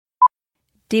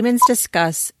Demons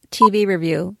Discuss TV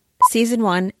Review, Season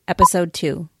 1, Episode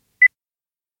 2.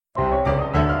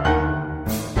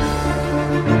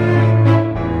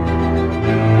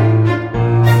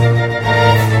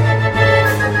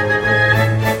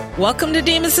 Welcome to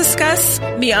Demons Discuss,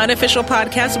 the unofficial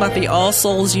podcast about the All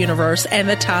Souls universe and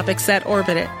the topics that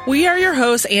orbit it. We are your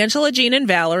hosts, Angela, Jean, and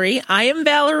Valerie. I am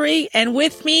Valerie, and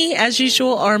with me, as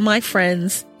usual, are my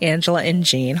friends, Angela and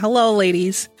Jean. Hello,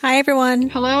 ladies. Hi, everyone.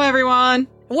 Hello, everyone.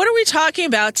 What are we talking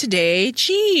about today,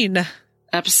 Jean?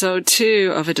 Episode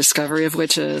 2 of A Discovery of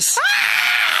Witches.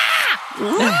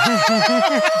 Oh,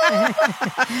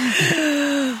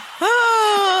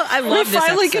 I love we this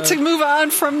finally episode. get to move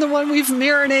on from the one we've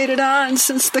marinated on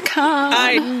since the con.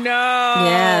 I know.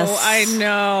 Yes. I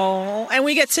know. And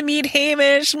we get to meet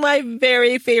Hamish, my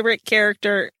very favorite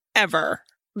character ever.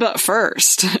 But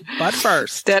first,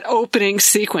 that opening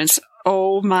sequence.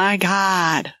 Oh my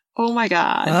God. Oh my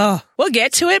God. Oh, we'll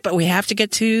get to it, but we have to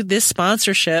get to this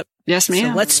sponsorship. Yes,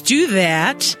 ma'am. So let's do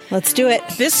that. Let's do it.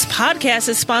 This podcast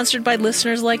is sponsored by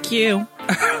listeners like you.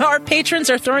 Our patrons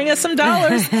are throwing us some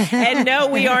dollars. And no,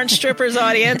 we aren't strippers,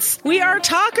 audience. We are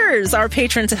talkers. Our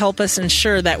patrons help us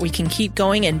ensure that we can keep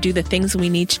going and do the things we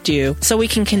need to do so we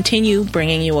can continue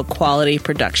bringing you a quality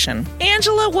production.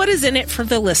 Angela, what is in it for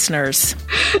the listeners?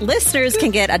 Listeners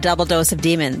can get a double dose of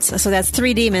demons. So that's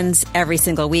 3 demons every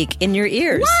single week in your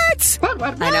ears.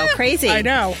 What? I know, crazy. I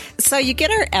know. So you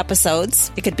get our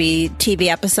episodes. It could be TV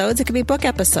episodes. It could be book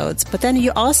episodes. But then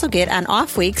you also get, on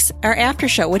off weeks, our after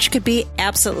show, which could be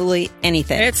absolutely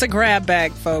anything. It's a grab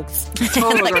bag, folks.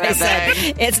 Total Like I grab said,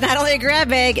 bag. it's not only a grab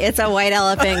bag, it's a white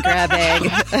elephant grab bag.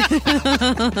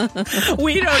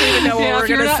 We don't even know what we're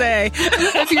going to say.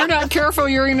 If you're not careful,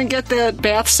 you're going to get that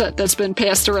bath set that's been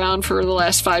passed around for the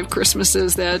last 5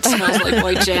 Christmases that smells like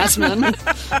white jasmine.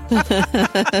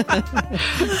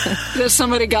 That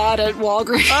somebody got at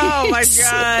Walgreens. Oh my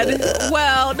God.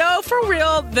 Well, no, for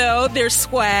real though, there's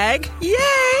swag. Yay!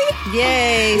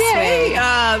 Yay,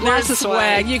 swag. There's Lots of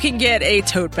swag. You can get a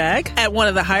tote bag at one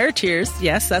of the higher tiers.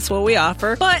 Yes, that's what we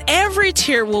offer. But every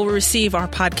tier will receive our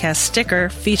podcast sticker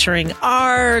featuring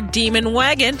our demon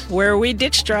wagon where we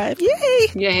ditch drive. Yay!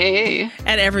 Yay.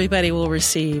 And everybody will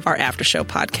receive our after show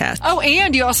podcast. Oh,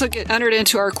 and you also get entered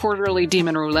into our quarterly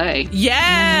Demon Roulette.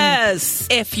 Yes!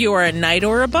 If you're a knight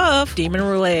or above, Demon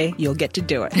Roulette, you'll get to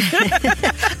do it.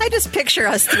 I just picture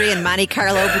us 3 in Monte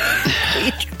Carlo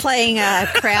playing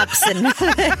craps and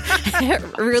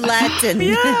roulette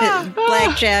and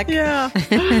blackjack. Yeah.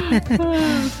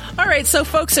 All right. So,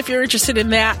 folks, if you're interested in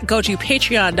that, go to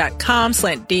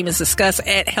patreon.com/demonsdiscuss.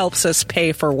 It helps us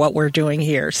pay for what we're doing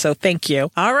here. So thank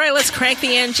you. All right. Let's crank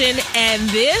the engine. And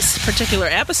this particular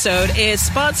episode is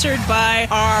sponsored by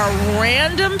our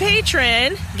random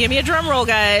patron. Give me a drum roll,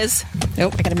 guys.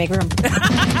 Nope, I gotta make room.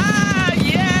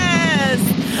 Yes.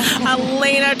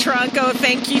 Elena Tronco,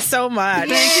 thank you so much.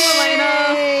 Thank you,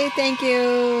 Elena. Yay, thank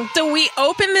you. So we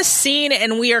open this scene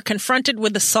and we are confronted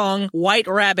with the song White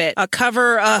Rabbit, a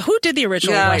cover. Who did the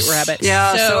original White Rabbit?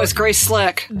 Yeah, so it's Grace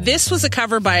Slick. This was a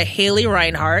cover by Haley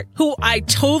Reinhart, who I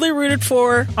totally rooted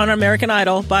for on American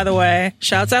Idol, by the way.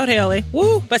 Shouts out, Haley.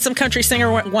 Woo! But some country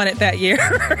singer won it that year.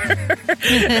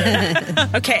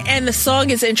 Okay, and the song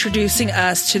is introducing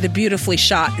us to the beautifully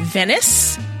shot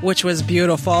Venice, which was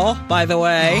beautiful, by the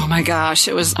way. Oh my gosh,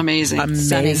 it was amazing.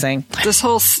 Amazing. This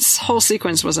whole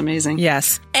sequence was amazing.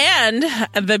 Yes. And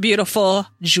the beautiful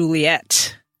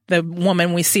Juliet, the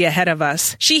woman we see ahead of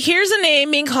us. She hears a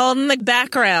name being called in the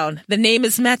background. The name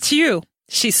is Mathieu.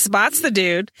 She spots the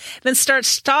dude, then starts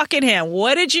stalking him.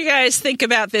 What did you guys think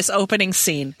about this opening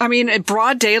scene? I mean, at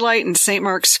broad daylight in St.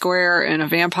 Mark's Square, and a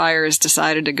vampire has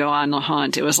decided to go on the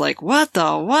hunt. It was like, what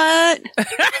the what?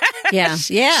 Yeah.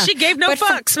 She gave no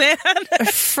fucks, man.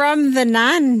 From the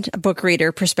non-book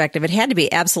reader perspective, it had to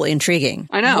be absolutely intriguing.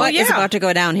 I know. What is about to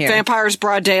go down here? Vampires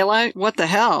broad daylight? What the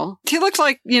hell? He looked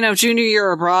like, junior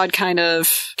year abroad kind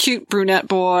of cute brunette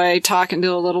boy talking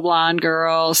to a little blonde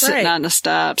girl sitting on the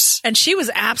steps. And she was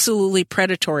absolutely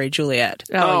predatory, Juliet.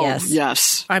 Oh, yes.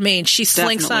 Yes. I mean, she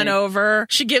slinks Definitely. on over.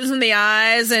 She gives him the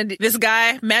eyes, and this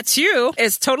guy, Mathieu,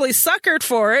 is totally suckered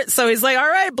for it. So he's like, all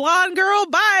right, blonde girl,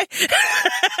 bye.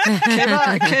 Okay,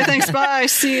 bye. Okay, thanks, bye.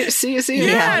 See you.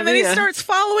 Yeah, and then he starts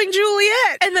following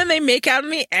Juliet. And then they make out in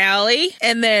the alley.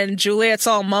 And then Juliet's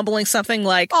all mumbling something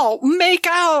like, oh, make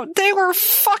out. They were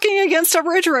fucking against a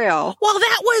bridge rail. well,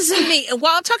 that wasn't me.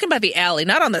 Well, I'm talking about the alley,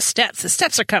 not on the steps. The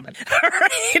steps are coming. All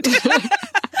right.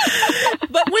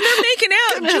 But when they're making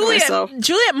out,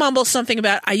 Juliet mumbles something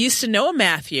about, I used to know a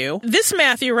Matthew. This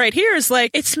Matthew right here is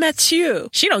like, it's Mathieu.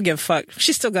 She don't give a fuck.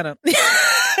 She's still gonna.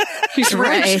 He's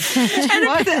French.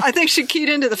 Right. I think she keyed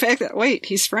into the fact that, wait,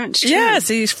 he's French. Too. Yes,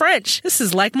 he's French. This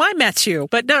is like my Mathieu,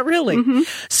 but not really. Mm-hmm.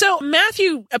 So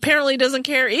Matthew apparently doesn't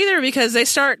care either because they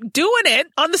start doing it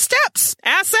on the steps,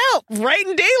 ass out, right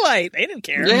in daylight. They didn't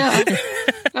care. Yeah.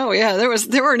 Oh yeah,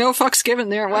 there were no fucks given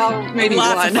there. Well, maybe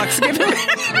lots one. of fucks given.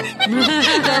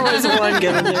 There was one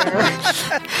given there.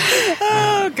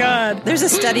 Oh God, there's a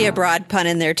study abroad pun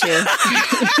in there too.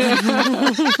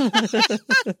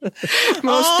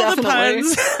 Most all definitely.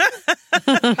 The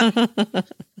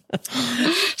puns.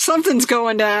 Something's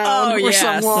going down for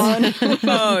someone.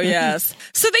 Oh, yes.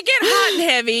 So they get hot and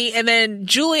heavy, and then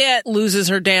Juliet loses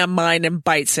her damn mind and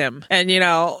bites him. And,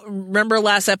 remember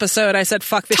last episode I said,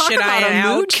 fuck this Talk shit, about I am a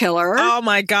out? mood killer. Oh,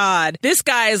 my God. This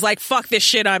guy is like, fuck this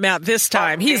shit, I'm out this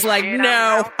time. He's like,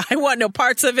 no, I want no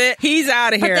parts of it. He's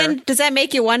out of here. But then, does that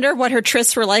make you wonder what her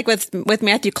trysts were like with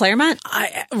Matthew Claremont?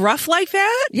 Rough like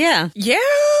that? Yeah. Yeah.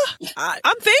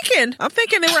 I'm thinking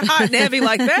they were hot and heavy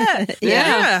like that.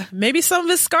 Yeah. Maybe some of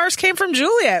his scars came from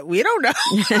Juliet. We don't know.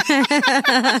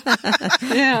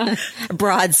 Yeah.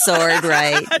 Broadsword,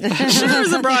 right? Sure, it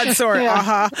was a broadsword.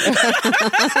 Yeah.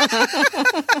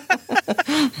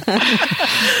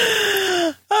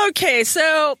 Okay,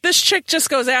 so this chick just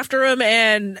goes after him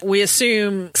and we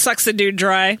assume sucks the dude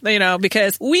dry,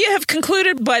 because we have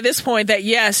concluded by this point that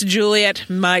yes, Juliet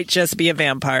might just be a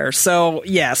vampire. So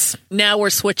yes, now we're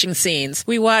switching scenes.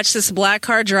 We watch this black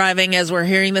car driving as we're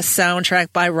hearing the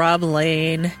soundtrack by Rob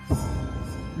Lane.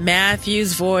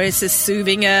 Matthew's voice is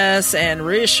soothing us and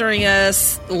reassuring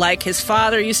us like his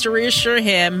father used to reassure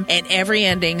him. And every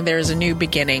ending, there's a new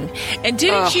beginning. And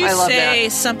didn't you say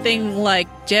something like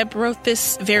Deb wrote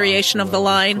this variation of the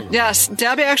line? Yes,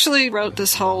 Deb actually wrote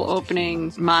this whole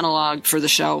opening monologue for the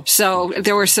show. So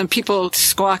there were some people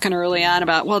squawking early on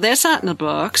about, well, that's not in the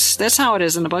books. That's how it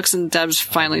is in the books. And Deb's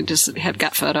finally just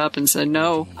got fed up and said,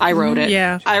 no, I wrote it.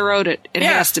 Yeah. I wrote it. It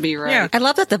has to be right. Yeah. I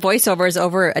love that the voiceover is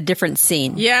over a different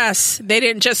scene. Yes, they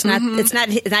didn't just... It's not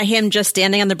him just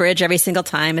standing on the bridge every single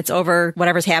time. It's over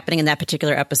whatever's happening in that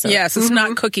particular episode. Yes, it's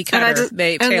not cookie cutter.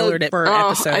 They tailored it for an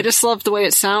episode. I just love the way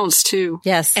it sounds, too.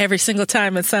 Yes. Every single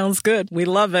time it sounds good. We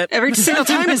love it. Every single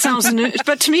time it sounds new.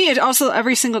 But to me,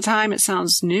 every single time it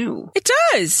sounds new. It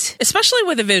does. Especially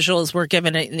with the visuals we're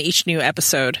given in each new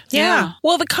episode. Yeah.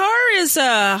 Well, the car is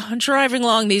driving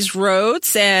along these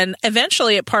roads and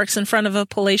eventually it parks in front of a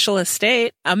palatial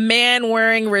estate. A man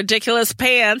wearing ridiculous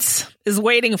pants is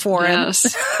waiting for him.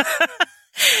 Yes.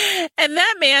 And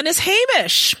that man is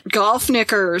Hamish. Golf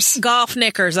knickers.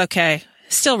 Okay.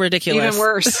 Still ridiculous. Even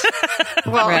worse.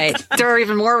 Well, right. They're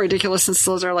even more ridiculous since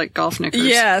those are like golf knickers.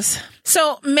 Yes.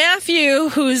 So Matthew,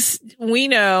 we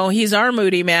know he's our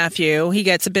moody Matthew. He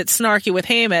gets a bit snarky with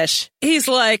Hamish. He's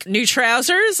like, new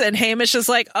trousers? And Hamish is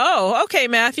like, oh, okay,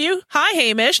 Matthew. Hi,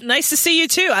 Hamish. Nice to see you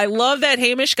too. I love that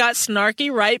Hamish got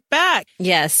snarky right back.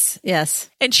 Yes.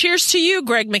 And cheers to you,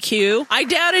 Greg McHugh. I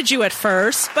doubted you at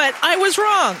first, but I was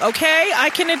wrong, okay?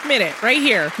 I can admit it right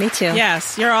here. Me too.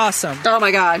 Yes, you're awesome. Oh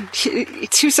my God.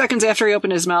 2 seconds after he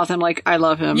opened his mouth, I'm like, I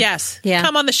love him. Yes. Yeah.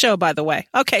 Come on the show, by the way.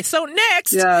 Okay, so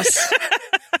next. Yes.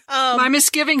 My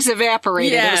misgivings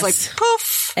evaporated. Yes. It was like,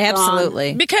 poof.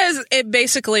 Absolutely. Gone. Because it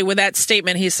basically, with that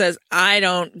statement, he says, I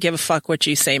don't give a fuck what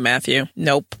you say, Matthew.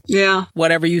 Nope. Yeah.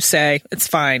 Whatever you say, it's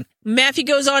fine. Matthew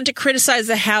goes on to criticize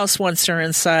the house once they're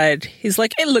inside. He's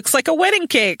like, it looks like a wedding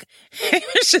cake.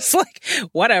 It's just like,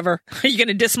 whatever. Are you going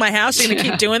to diss my house? Are you going to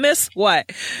keep doing this?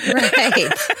 What?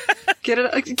 Right. Get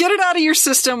it out of your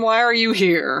system. Why are you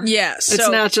here? Yes. It's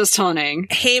not just hunting.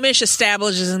 Hamish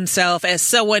establishes himself as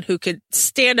someone who could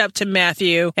stand up to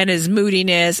Matthew and his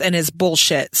moodiness and his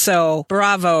bullshit. So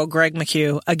bravo, Greg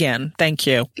McHugh. Again, thank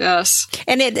you. Yes.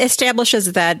 And it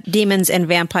establishes that demons and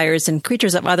vampires and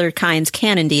creatures of other kinds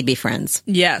can indeed be friends.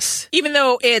 Yes. Even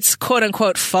though it's quote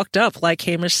unquote fucked up, like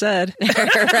Hamish said. Right.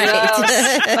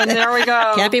 Yes. And there we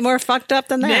go. Can't be more fucked up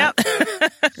than that.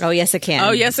 Yep. Oh, yes, it can.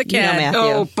 Oh, yes, it You know, can. Matthew.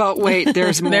 Oh, but wait,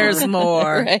 there's more. There's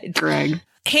more. Right. Greg.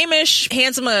 Hamish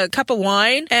hands him a cup of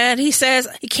wine and he says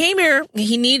he came here,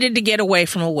 he needed to get away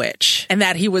from a witch and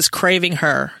that he was craving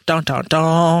her. Dun, dun,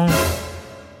 dun.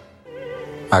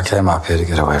 I came up here to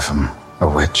get away from a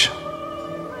witch.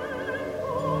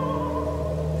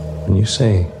 When you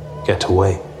say get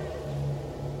away,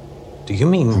 do you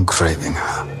mean... I'm craving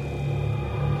her.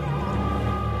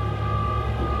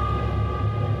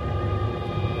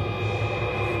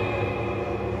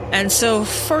 And so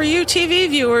for you TV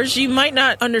viewers, you might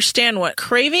not understand what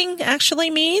craving actually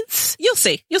means. You'll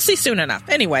see. You'll see soon enough.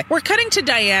 Anyway, we're cutting to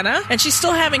Diana, and she's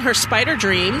still having her spider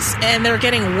dreams, and they're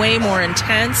getting way more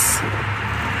intense.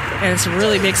 And it's a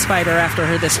really big spider after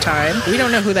her this time. We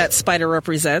don't know who that spider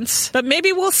represents, but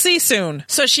maybe we'll see soon.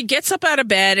 So she gets up out of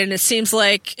bed, and it seems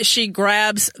like she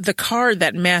grabs the card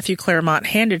that Matthew Claremont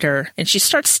handed her, and she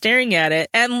starts staring at it.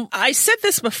 And I said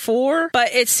this before,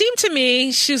 but it seemed to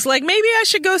me, she's like, maybe I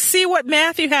should go see what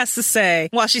Matthew has to say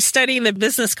while she's studying the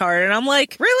business card. And I'm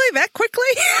like, really? That quickly?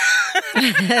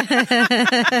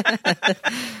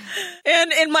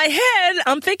 And in my head,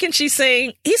 I'm thinking she's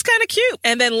saying, he's kind of cute.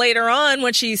 And then later on,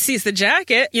 when she sees the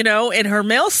jacket, you know, in her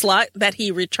mail slot that he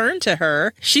returned to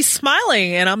her, she's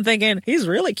smiling. And I'm thinking, he's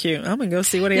really cute. I'm going to go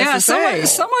see what he has to say.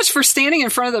 So much for standing in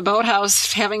front of the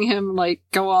boathouse, having him like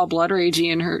go all blood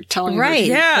ragey and her telling her Right.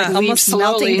 Yeah. like, Almost leave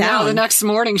melting slowly. down. Now the next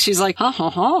morning she's like, ha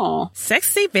ha ha.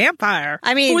 Sexy vampire.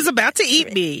 I mean- who was about to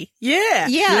eat me. Yeah.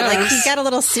 Yeah, like he got a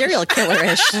little serial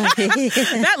killer-ish.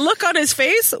 That look on his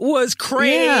face was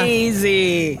crazy.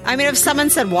 I mean, if someone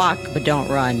said walk, but don't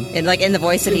run, and like in the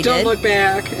voice that he Don't did, look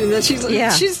back. And then she's like,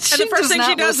 Yeah. she And the first thing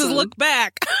she does is listen. look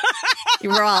back.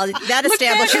 we're all, that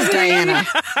establishes Diana.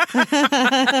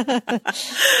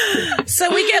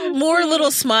 So we get more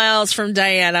little smiles from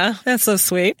Diana. That's so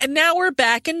sweet. And now we're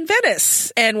back in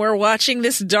Venice, and we're watching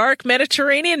this dark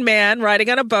Mediterranean man riding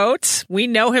on a boat. We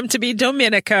know him to be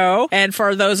Domenico. And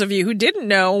for those of you who didn't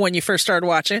know when you first started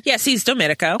watching, yes, he's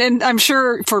Domenico. And I'm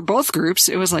sure for both groups,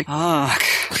 it was like, fuck.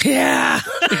 Yeah.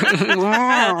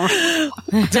 Wow.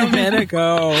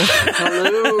 Domenico.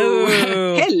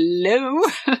 Hello. Hello.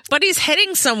 But he's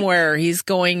heading somewhere. He's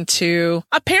going to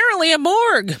apparently a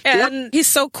morgue. And he's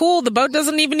so cool, the boat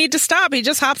doesn't even need to stop. He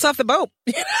just hops off the boat.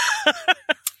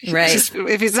 Right. Just,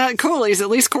 if he's not cool, he's at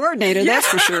least coordinated, that's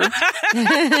for sure.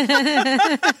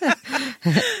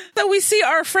 So we see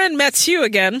our friend Mathieu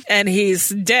again, and he's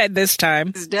dead this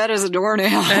time. He's dead as a doornail.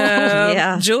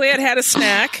 Yeah. Juliet had a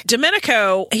snack.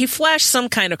 Domenico, he flashed some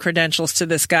kind of credentials to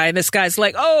this guy, and this guy's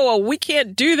like, oh, we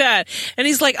can't do that. And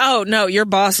he's like, oh, no, your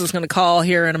boss is going to call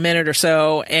here in a minute or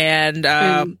so, and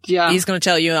he's going to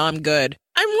tell you I'm good.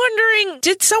 I'm wondering,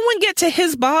 did someone get to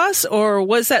his boss, or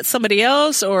was that somebody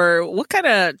else, or what kind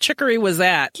of trickery was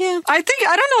that? Yeah. I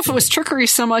don't know if it was trickery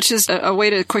so much as a way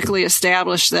to quickly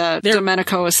establish that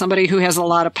Domenico is somebody who has a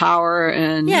lot of power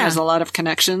and has a lot of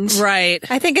connections. Right.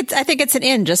 I think it's an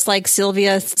in, just like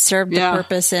Sylvia served the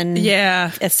purpose in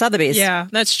at Sotheby's. Yeah,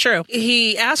 that's true.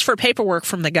 He asked for paperwork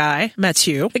from the guy,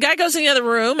 Mathieu. The guy goes in the other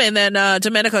room, and then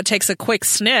Domenico takes a quick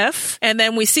sniff, and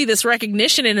then we see this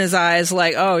recognition in his eyes,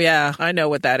 like, oh yeah, I know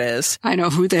what that is. I know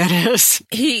who that is.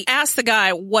 He asked the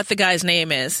guy what the guy's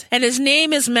name is, and his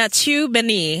name is Mathieu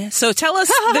Benny. So tell us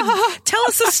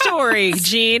the story,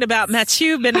 Jean, about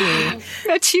Mathieu Benny.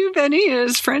 Mathieu Benny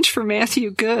is French for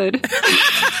Matthew Good.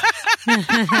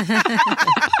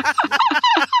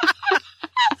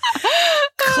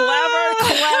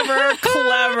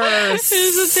 Clever.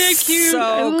 Isn't that cute?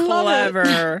 So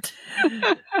clever.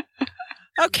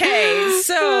 Okay,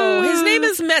 so his name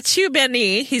is Mathieu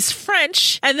Benny. He's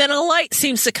French, and then a light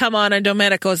seems to come on in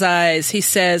Domenico's eyes. He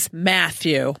says,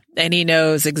 Matthew, and he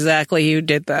knows exactly who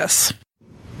did this.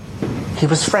 He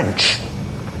was French.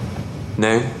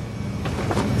 Name?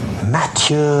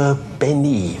 Mathieu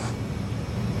Benny.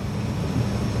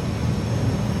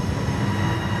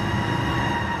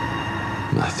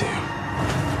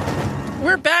 Matthew.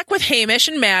 We're back with Hamish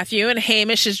and Matthew, and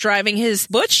Hamish is driving his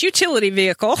Butch utility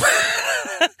vehicle.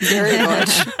 Very much.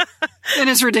 In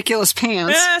his ridiculous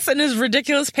pants. Yes, in his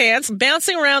ridiculous pants,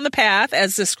 bouncing around the path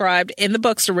as described in the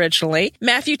books originally.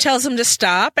 Matthew tells him to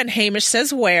stop, and Hamish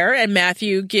says where, and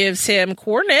Matthew gives him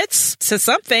coordinates to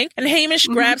something, and Hamish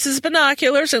grabs his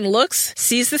binoculars and looks,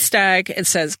 sees the stag, and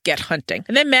says, get hunting.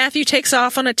 And then Matthew takes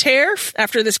off on a tear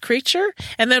after this creature,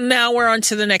 and then now we're on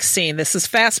to the next scene. This is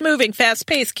fast-moving,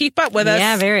 fast-paced. Keep up with us.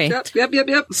 Yeah, very.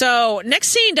 Yep. So next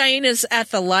scene, Diana's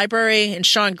at the library, and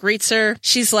Sean greets her.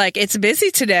 She's like, it's busy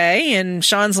today, and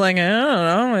Sean's like, I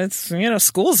don't know, it's,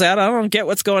 school's out, I don't get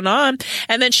what's going on.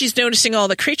 And then she's noticing all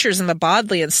the creatures in the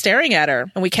Bodleian staring at her,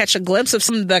 and we catch a glimpse of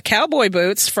some of the cowboy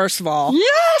boots, first of all.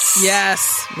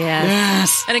 Yes.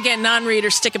 And again,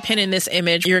 non-readers, stick a pin in this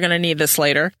image. You're going to need this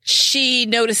later. She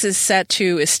notices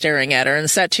Satu is staring at her, and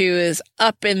Satu is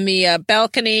up in the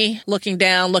balcony, looking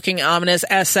down, looking ominous,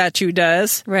 as Satu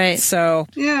does. Right. So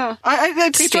Yeah.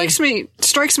 It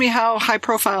strikes me how high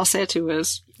profile Satu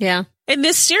is. Yeah. In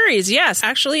this series, yes.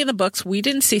 Actually, in the books, we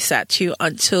didn't see Satu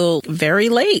until very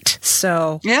late.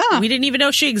 So we didn't even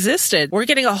know she existed. We're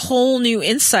getting a whole new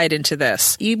insight into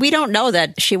this. We don't know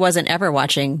that she wasn't ever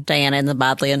watching Diana and the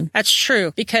Bodleian. That's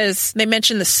true, because they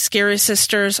mentioned the Scary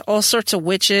Sisters, all sorts of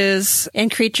witches.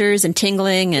 And creatures and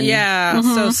tingling. And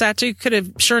so Satu could have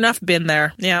sure enough been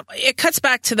there. Yeah. It cuts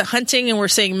back to the hunting, and we're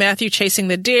seeing Matthew chasing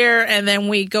the deer, and then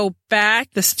we go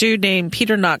back. This dude named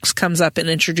Peter Knox comes up and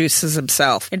introduces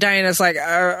himself. And Diana's like,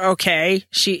 okay.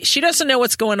 She doesn't know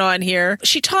what's going on here.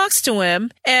 She talks to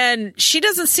him, and she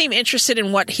doesn't seem interested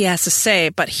in what he has to say,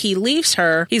 but he leaves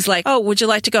her. He's like, oh, would you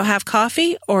like to go have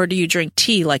coffee, or do you drink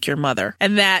tea like your mother?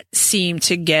 And that seemed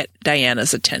to get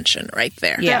Diana's attention right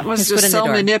there. Yeah, that was just so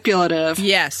manipulative.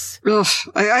 Yes. Ugh,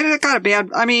 I got a bad,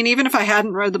 I mean, even if I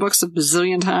hadn't read the books a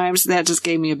bazillion times, that just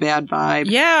gave me a bad vibe.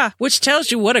 Yeah, which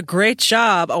tells you what a great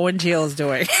job Owen Teal is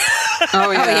doing.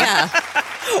 Oh, yeah.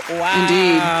 Wow.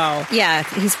 Indeed. Yeah,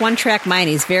 he's one-track mind.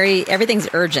 He's everything's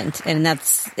urgent, and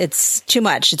it's too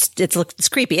much. It's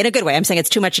creepy in a good way. I'm saying it's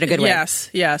too much in a good way.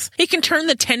 Yes. He can turn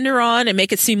the tender on and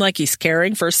make it seem like he's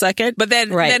caring for a second, but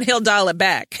then he'll dial it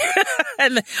back.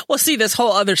 And we'll see this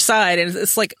whole other side, and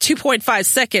it's like 2.5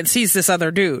 seconds, he's this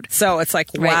other dude. So it's like,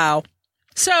 wow.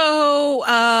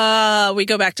 So, we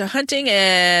go back to hunting,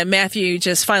 and Matthew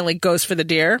just finally goes for the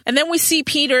deer. And then we see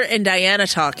Peter and Diana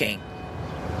talking.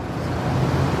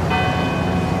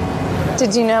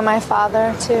 Did you know my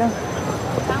father, too?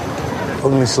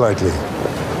 Only slightly.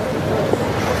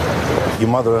 Your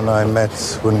mother and I met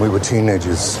when we were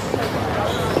teenagers.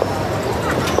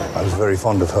 I was very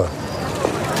fond of her.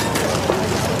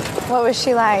 What was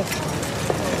she like?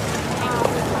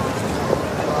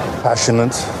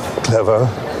 Passionate, clever,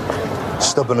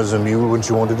 stubborn as a mule when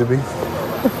she wanted to be.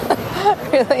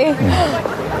 Really?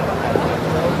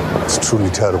 It's truly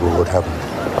terrible what happened.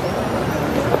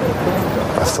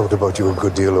 I've thought about you a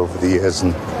good deal over the years,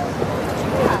 and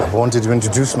I've wanted to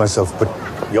introduce myself, but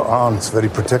your aunt's very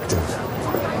protective.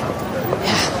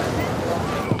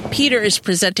 Peter is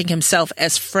presenting himself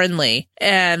as friendly,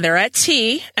 and they're at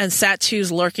tea, and Satu's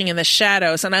lurking in the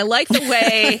shadows. And I like the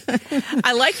way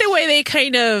they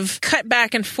kind of cut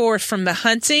back and forth from the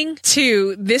hunting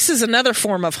to this is another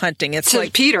form of hunting. It's to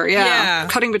like Peter,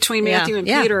 cutting between Matthew and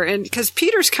Peter, and because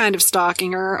Peter's kind of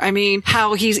stalking her. I mean,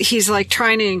 how he's like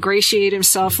trying to ingratiate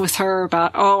himself with her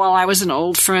about, oh well, I was an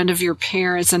old friend of your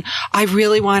parents, and I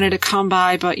really wanted to come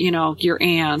by, but your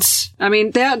aunts. I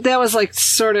mean, that was like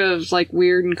sort of like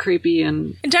weird and creepy,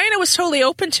 and Diana was totally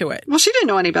open to it. Well, she didn't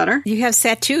know any better. You have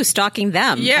Satu stalking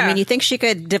them. Yeah. I mean, you think she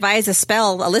could devise a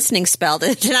listening spell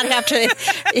to not have to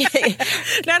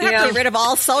get rid of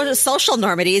all social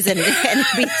normities and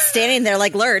be standing there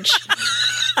like Lurch.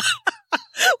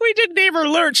 We did name her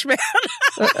Lurch, man.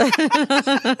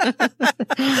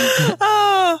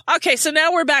 Oh, okay. So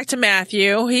now we're back to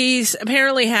Matthew. He's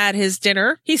apparently had his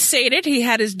dinner. He's sated. He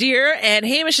had his deer, and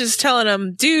Hamish is telling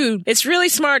him, dude, it's really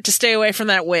smart to stay away from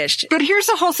that witch. But here's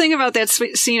the whole thing about that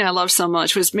scene I love so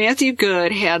much was Matthew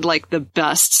Goode had like the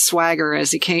best swagger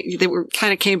as he came. They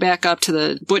kind of came back up to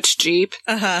the Butch Jeep.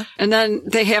 And then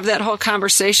they have that whole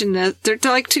conversation that they're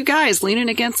like two guys leaning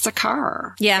against a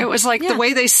car. Yeah. It was like the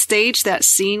way they staged that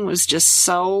scene was just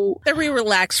so very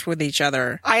relaxed with each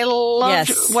other. I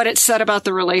loved what it said about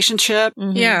the relationship.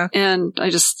 Mm-hmm. Yeah. And I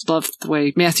just loved the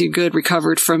way Matthew Goode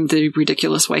recovered from the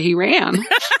ridiculous way he ran.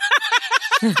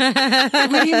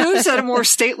 When he moves at a more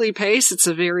stately pace, it's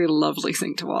a very lovely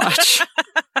thing to watch.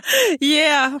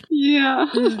 Yeah.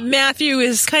 Matthew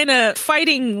is kind of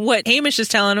fighting what Hamish is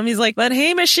telling him. He's like, but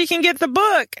Hamish, she can get the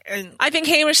book. And I think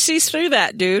Hamish sees through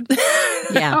that, dude.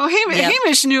 Yeah. Oh,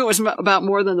 Hamish knew it was about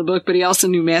more than the book, but he also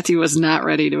knew Matthew was not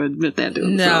ready to admit that to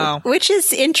himself. No. Which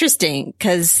is interesting,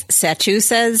 because Satu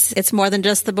says it's more than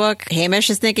just the book. Hamish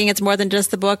is thinking it's more than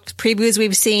just the book. Previews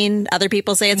we've seen, other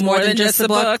people say it's more than just the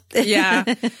book. Yeah.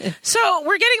 So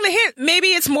we're getting the hint. Maybe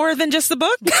it's more than just the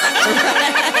book.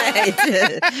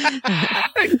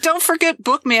 Don't forget,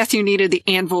 book Matthew needed the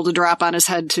anvil to drop on his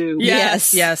head, too.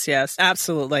 Yes.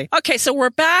 Absolutely. Okay, so we're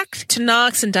back to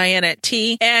Knox and Diana at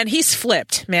tea, and he's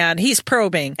flipped, man. He's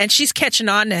probing, and she's catching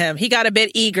on to him. He got a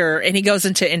bit eager, and he goes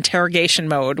into interrogation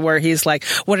mode, where he's like,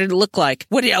 what did it look like?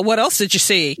 What else did you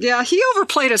see? Yeah, he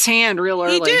overplayed his hand real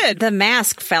early. He did. The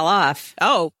mask fell off.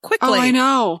 Oh, quickly. Oh, I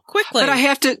know. Quickly. But I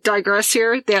have to digress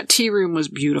here. That tea room was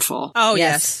beautiful. Oh,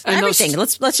 yes. And everything.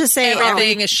 Let's just say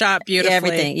everything is shot beautifully.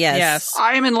 Everything, yes.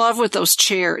 I am in love with those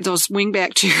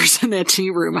wingback chairs in that tea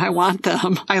room. I want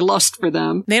them. I lust for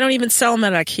them. They don't even sell them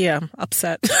at IKEA. I'm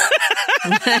upset.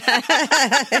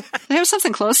 They have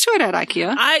something close to it at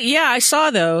IKEA. I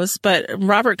saw those, but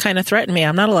Robert kind of threatened me.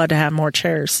 I'm not allowed to have more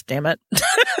chairs. Damn it.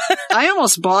 I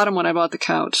almost bought them when I bought the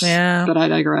couch. Yeah. But I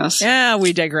digress. Yeah,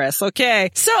 we digress.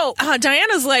 Okay. So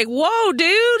Diana's like, whoa,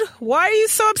 dude, why are you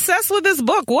so obsessed with this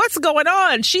book? What's going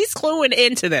on? She's cluing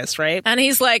into this, right? And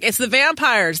he's like, it's the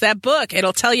vampires, that book.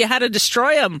 It'll tell you how to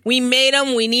destroy them. We made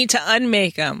them. We need to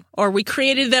unmake them. Or we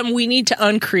created them. We need to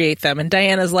uncreate them. And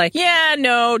Diana's like, yeah,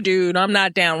 no, dude, I'm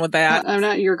not down with that. I'm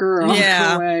not your girl.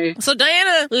 Yeah. Go away. So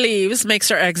Diana leaves, makes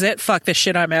her exit. Fuck this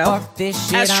shit, I'm out.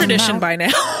 As tradition by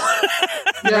now.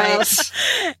 Yes.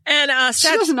 And she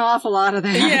does an awful lot of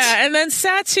that. Yeah, and then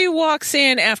Satu walks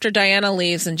in after Diana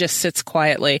leaves and just sits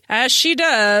quietly, as she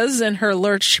does in her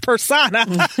lurch persona.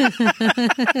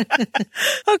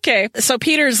 Okay, so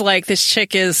Peter's like, this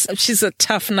chick she's a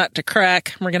tough nut to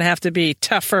crack. We're going to have to be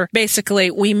tougher.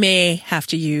 Basically, we may have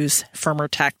to use firmer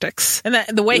tactics. And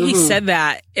the way he said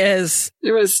that is... It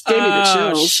gave me the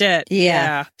chills. Shit.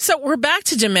 Yeah. So we're back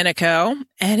to Domenico,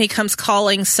 and he comes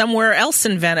calling somewhere else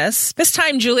in Venice. This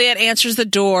time, Juliet answers the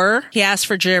door. He asks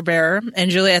for Gerbert, and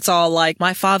Juliet's all like,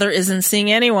 my father isn't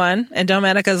seeing anyone. And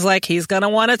Domenico's like, he's going to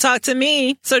want to talk to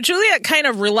me. So Juliet kind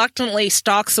of reluctantly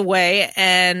stalks away,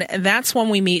 and that's when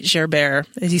we meet Gerbert.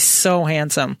 He's so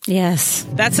handsome. Yes.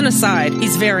 That's an aside.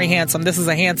 He's very handsome. This is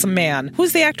a handsome man.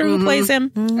 Who's the actor who plays him?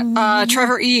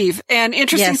 Trevor Eve. And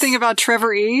interesting thing about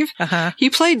Trevor Eve, he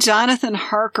played Jonathan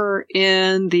Harker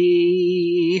in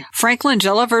the Frank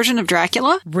Langella version of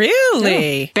Dracula.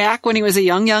 Really? Oh, back when he was a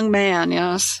young man,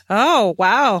 yes. Oh,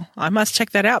 wow. I must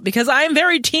check that out because I'm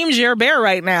very Team Gerbert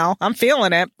right now. I'm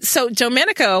feeling it. So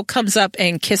Domenico comes up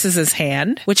and kisses his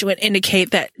hand, which would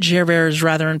indicate that Gerbert is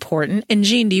rather important. And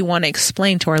Jean, do you want to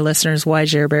explain to our listeners why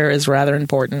Gerbert is rather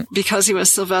important? Because he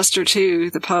was Sylvester II,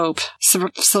 the Pope,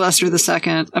 Sylvester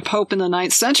II, a Pope in the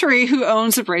 9th century who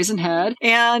owns a brazen head.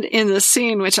 And in the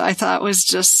scene, which I thought was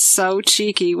just so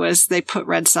cheeky, was they put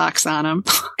red socks on him.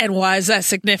 And why is that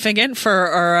significant for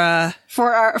our...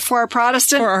 For our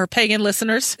Protestant, for our pagan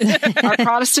listeners, our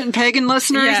Protestant and pagan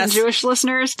listeners yes. and Jewish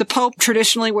listeners, the Pope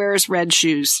traditionally wears red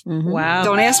shoes. Mm-hmm. Wow.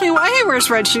 Don't ask me why he wears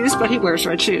red shoes, but he wears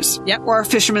red shoes. Yep. Or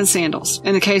fisherman's sandals.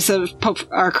 In the case of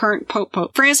our current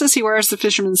Pope Francis, he wears the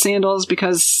fisherman's sandals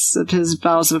because of his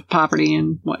vows of poverty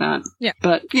and whatnot. Yeah.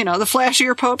 But, the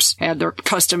flashier popes had their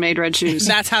custom-made red shoes.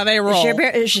 That's how they roll.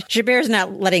 Gerbert's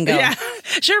not letting go. Yeah.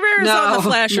 Gerbert is on the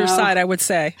flashier side, I would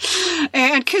say.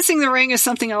 And kissing the ring is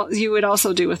something else you would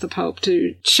also do with the Pope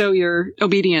to show your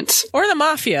obedience. Or the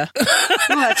mafia.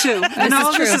 That too. And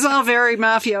this is all very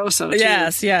mafioso too.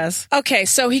 Yes. Okay,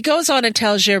 so he goes on and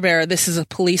tells Gerbert this is a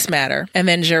police matter. And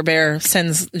then Gerbert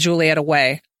sends Juliet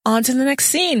away. On to the next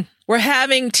scene. We're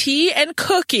having tea and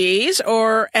cookies,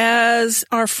 or as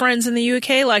our friends in the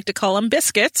UK like to call them,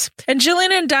 biscuits. And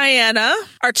Gillian and Diana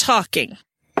are talking.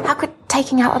 How could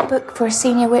taking out a book for a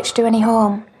senior witch do any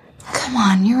harm? Come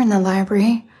on, you're in the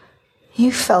library.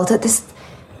 You felt it. This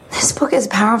book is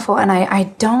powerful, and I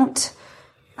don't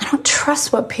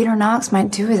trust what Peter Knox might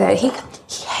do with it. He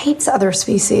hates other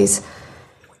species.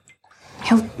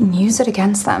 He'll use it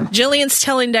against them. Gillian's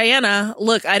telling Diana,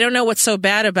 look, I don't know what's so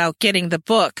bad about getting the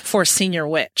book for Senior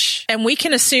Witch. And we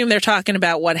can assume they're talking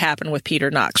about what happened with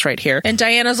Peter Knox right here. And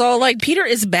Diana's all like, Peter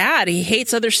is bad. He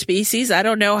hates other species. I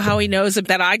don't know how he knows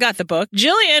that I got the book.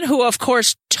 Gillian, who of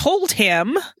course told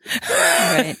him,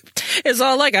 is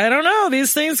all like, I don't know.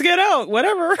 These things get out.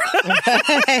 Whatever.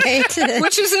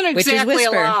 Which isn't exactly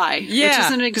a lie. Yeah. Which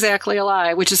isn't exactly a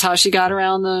lie. Which is how she got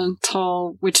around the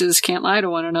whole witches can't lie to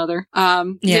one another.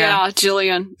 Yeah,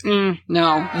 Gillian.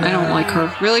 No, I don't like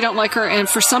her. Really don't like her. And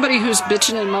for somebody who's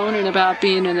bitching and moaning about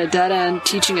being in a dead-end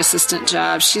teaching assistant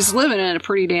job, she's living in a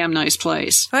pretty damn nice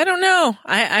place. I don't know.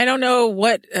 I don't know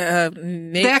what...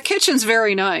 that kitchen's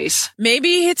very nice.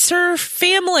 Maybe it's her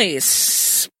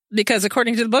family's. Because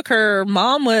according to the book, her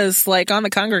mom was like on the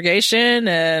congregation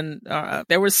and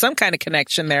there was some kind of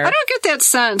connection there. I don't get that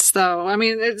sense though. I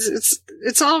mean,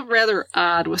 it's all rather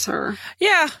odd with her.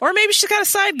 Yeah. Or maybe she's got a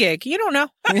side gig. You don't know.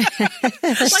 Like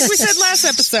we said last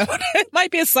episode, it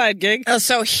might be a side gig.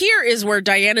 So here is where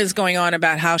Diana is going on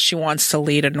about how she wants to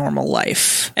lead a normal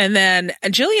life. And then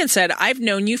Gillian said, I've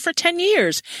known you for 10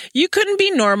 years. You couldn't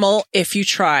be normal if you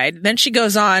tried. Then she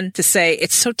goes on to say,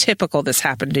 it's so typical this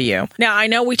happened to you. Now, I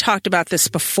know we talked about this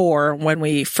before when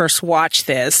we first watched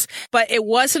this, but it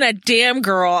wasn't a damn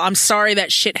girl, I'm sorry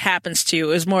that shit happens to you.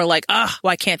 It was more like,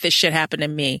 why can't this shit happen to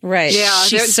me? Right. Yeah.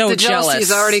 She's so the jealous.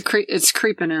 jealousy's already it's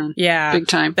creeping in. Yeah. Big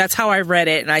time. That's how I read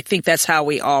it, and I think that's how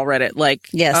we all read it. Like,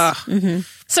 Yes.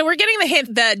 So we're getting the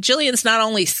hint that Jillian's not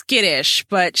only skittish,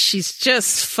 but she's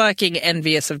just fucking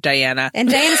envious of Diana. And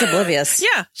Diana's oblivious.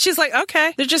 Yeah. She's like,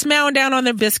 okay, they're just mowing down on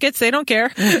their biscuits. They don't care.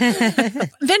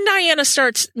 Then Diana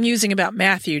starts musing about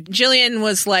Matthew. Jillian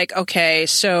was like, okay,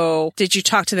 so did you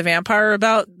talk to the vampire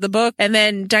about the book? And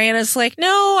then Diana's like,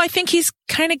 no, I think he's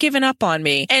kind of given up on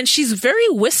me. And she's very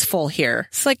wistful here.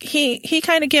 It's like, he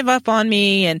kind of gave up on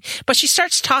me. But she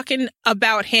starts talking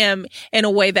about him in a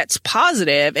way that's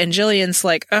positive. And Jillian's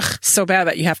like, ugh, so bad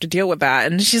that you have to deal with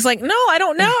that. And she's like, no, I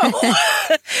don't know.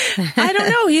 I don't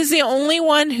know. He's the only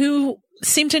one who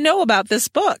seemed to know about this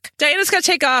book. Diana's got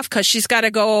to take off because she's got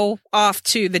to go off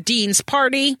to the dean's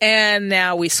party. And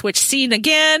now we switch scene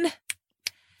again.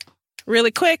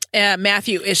 Really quick,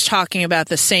 Matthew is talking about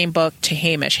the same book to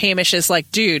Hamish. Hamish is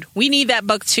like, dude, we need that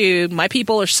book too. My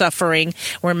people are suffering.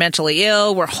 We're mentally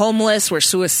ill. We're homeless. We're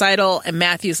suicidal. And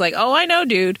Matthew's like, oh, I know,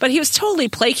 dude. But he was totally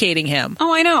placating him.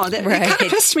 Oh, I know. It kind of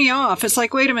pissed me off. It's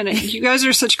like, wait a minute. You guys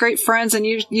are such great friends and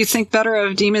you think better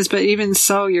of demons, but even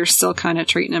so, you're still kind of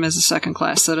treating him as a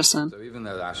second-class citizen. So even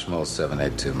though Ashmole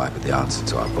 782 might be the answer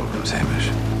to our problems, Hamish,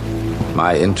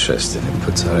 my interest in it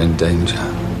puts her in danger.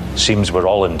 Seems we're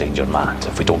all in danger, Matt,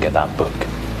 if we don't get that book.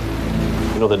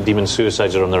 You know that demon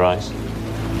suicides are on the rise?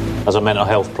 As are mental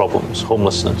health problems,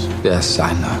 homelessness. Yes,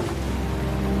 I know.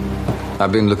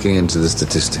 I've been looking into the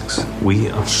statistics. We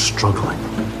are struggling.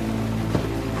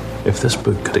 If this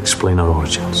book could explain our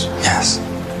origins. Yes.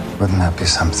 Wouldn't that be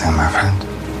something, my friend?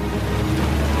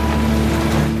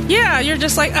 Yeah, you're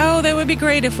just like, oh, that would be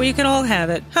great if we could all have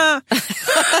it. Huh?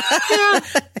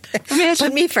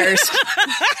 Put me first. Me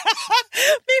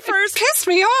first. Pissed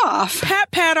me off.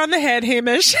 Pat on the head,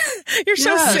 Hamish. You're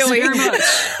so silly. Very much.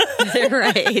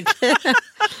 Right.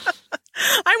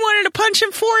 I wanted to punch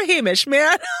him for Hamish,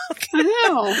 man. I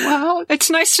know. Well, it's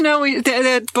nice to know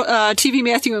that TV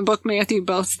Matthew and Book Matthew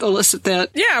both elicit that.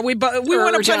 Yeah, we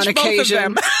want to punch both of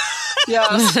them.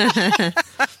 Yes.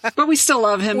 But we still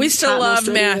love him. We still love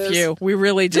Matthew. We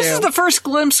really do. This is the first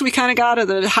glimpse we kind of got of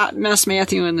the Hot Mess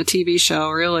Matthew in the TV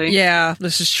show, really. Yeah,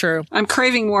 this is true. I'm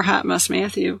craving more Hot Mess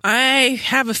Matthew. I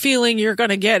have a feeling you're going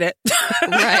to get it.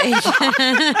 Right.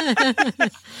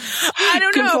 I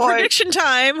don't know. Point. Prediction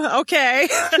time. Okay.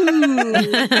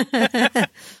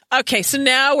 Okay, so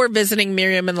now we're visiting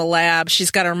Miriam in the lab. She's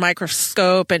got her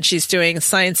microscope and she's doing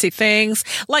sciencey things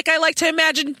like I like to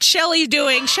imagine Shelley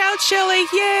doing. Shout, Shelley.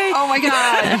 Yay. Oh, my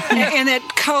God. and that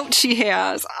coat she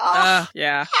has. Oh.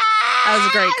 Yeah. That was a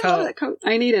great coat. I love that coat.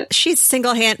 I need it.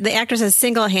 The actress has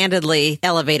single-handedly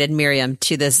elevated Miriam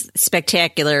to this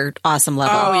spectacular, awesome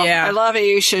level. Oh, yeah. I love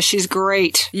Aisha. She's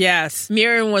great. Yes.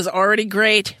 Miriam was already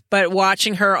great, but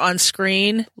watching her on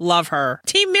screen, love her.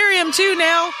 Team Miriam too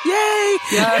now. Yay.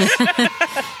 Yes.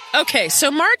 Okay, so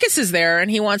Marcus is there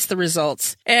and he wants the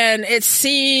results. And it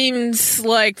seems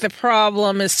like the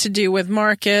problem is to do with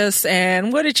Marcus.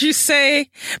 And what did you say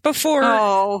before?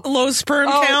 Low sperm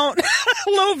count?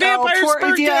 Low vampire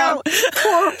sperm count?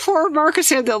 Poor Marcus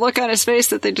had that look on his face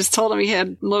that they just told him he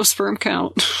had low sperm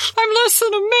count. I'm less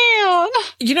than a man.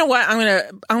 You know what?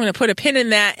 I'm gonna put a pin in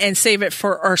that and save it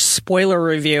for our spoiler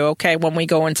review, okay, when we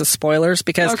go into spoilers,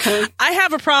 because I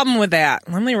have a problem with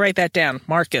that. Let me write that down.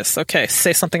 Marcus. Okay,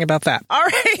 say something about that. All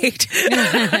right.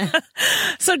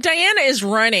 So Diana is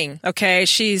running, okay?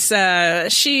 She's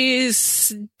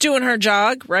doing her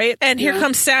jog, right? And here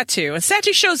comes Satu. And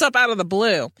Satu shows up out of the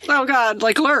blue. Oh, God,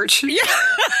 like Lurch. Yeah.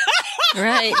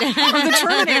 Right. Or the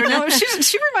Terminator. No,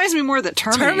 she reminds me more of the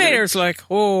Terminator. Terminator's like,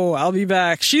 oh, I'll be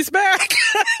back. She's back.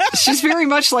 She's very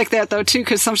much like that, though, too,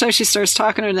 because sometimes she starts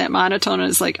talking in that monotone and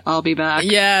is like, I'll be back.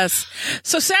 Yes.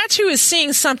 So Satu is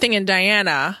seeing something in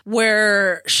Diana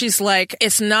where she's like,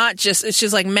 it's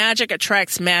just like magic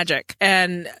attracts magic.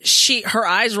 And her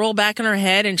eyes roll back in her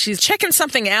head and she's checking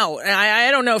something out. And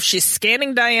I don't know if she's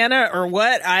scanning Diana or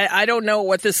what. I don't know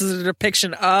what this is a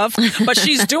depiction of, but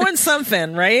she's doing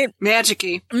something, right?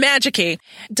 Magic-y.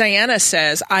 Diana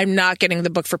says, I'm not getting the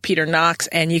book for Peter Knox,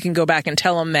 and you can go back and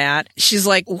tell him that. She's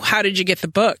like, how did you get the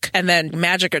book? And then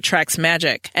magic attracts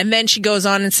magic. And then she goes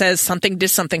on and says, something did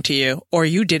something to you, or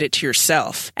you did it to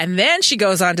yourself. And then she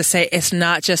goes on to say, it's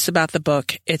not just about the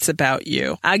book, it's about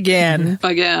you. Again.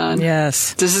 Again.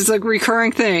 Yes. This is a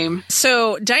recurring theme.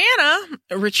 So Diana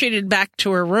retreated back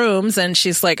to her rooms, and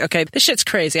she's like, okay, this shit's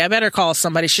crazy. I better call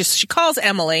somebody. She calls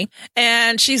Emily,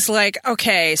 and she's like,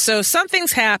 okay, so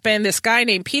something's happened. This guy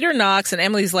named Peter Knox, and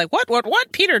Emily's like, what?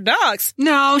 Peter Knox?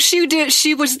 No, she did.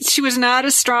 She was not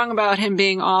as strong about him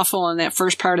being awful in that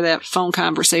first part of that phone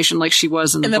conversation like she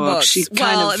was in the book. She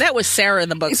that was Sarah in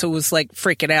the books who was like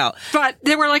freaking out. But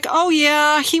they were like, oh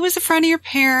yeah, he was a friend of your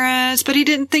parents, but he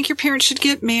didn't think your parents should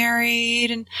get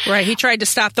married. And right, he tried to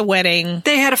stop the wedding.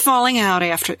 They had a falling out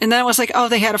after. And then it was like, oh,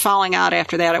 they had a falling out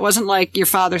after that. It wasn't like your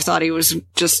father thought he was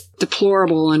just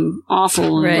deplorable and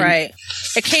awful. And right.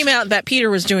 It came out that Peter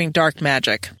was doing dark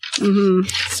magic. Mm-hmm.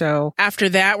 So after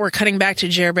that, we're cutting back to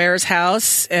Gerbert's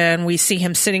house, and we see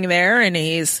him sitting there, and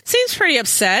seems pretty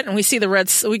upset. And we see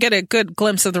we get a good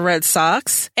glimpse of the Red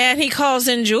Sox, and he calls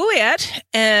in Juliet,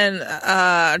 and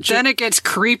then it gets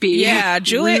creepy. Yeah,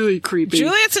 really creepy.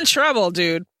 Juliet's in trouble,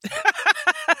 dude.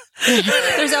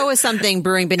 There's always something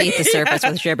brewing beneath the surface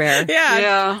with Gerbert.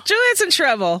 Yeah. Juliet's in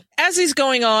trouble. As he's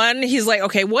going on, he's like,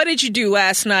 okay, what did you do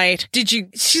last night?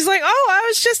 She's like, oh, I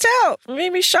was just out.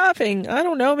 Maybe shopping. I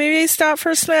don't know. Maybe I stopped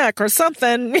for a snack or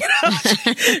something.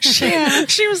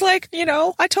 She was like,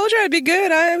 I told you I'd be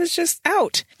good. I was just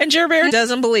out. And Gerbert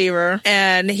doesn't believe her.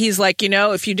 And he's like,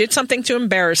 if you did something to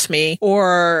embarrass me,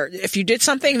 or if you did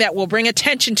something that will bring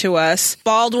attention to us,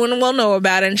 Baldwin will know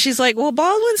about it. And she's like, well,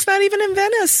 Baldwin's not even in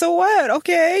Venice, so what?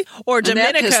 Okay. Or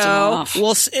Domenico.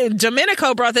 Well,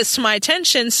 Domenico brought this to my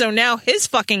attention, so now his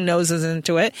fucking nose is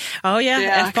into it. Oh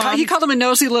yeah. He called him a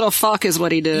nosy little fuck is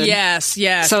what he did. Yes.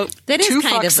 So that is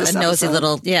kind of a nosy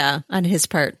little, on his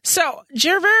part. So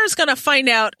Gerbert is going to find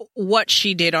out what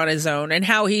she did on his own, and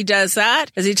how he does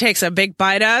that is he takes a big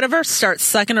bite out of her, starts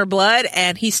sucking her blood,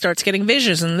 and he starts getting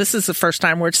visions. And this is the first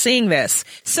time we're seeing this.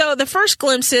 So the first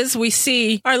glimpses, we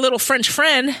see our little French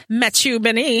friend, Mathieu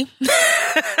Benny.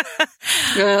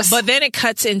 Yes. But then it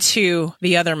cuts into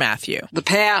the other Matthew. The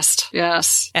past.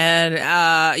 Yes. And,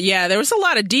 there was a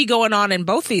lot of D going on in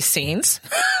both these scenes.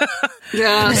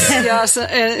 Yes.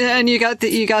 And you got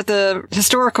the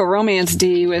historical romance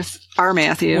D with our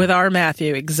Matthew. With our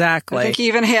Matthew, exactly. I think he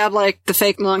even had like the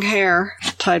fake long hair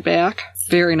tied back.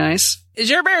 Very nice.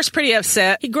 Gerbert's pretty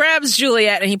upset. He grabs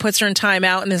Juliet and he puts her in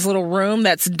timeout in his little room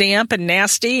that's damp and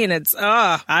nasty, and it's,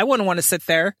 I wouldn't want to sit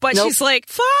there. But she's like,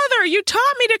 Father, you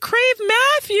taught me to crave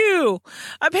Matthew.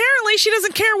 Apparently she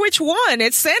doesn't care which one.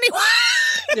 It's anyone.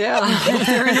 Yeah,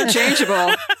 they're interchangeable.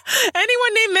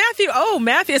 Anyone named Matthew. Oh,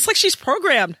 Matthew. It's like she's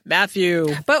programmed.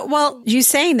 Matthew. But, you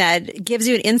saying that gives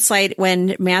you an insight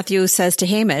when Matthew says to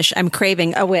Hamish, I'm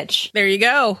craving a witch. There you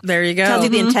go. Tells you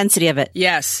the intensity of it.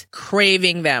 Yes.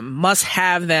 Craving them. Must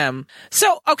have them.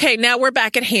 So, okay, now we're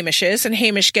back at Hamish's, and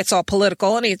Hamish gets all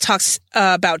political, and he talks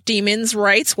about demons'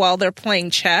 rights while they're playing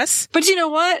chess. But you know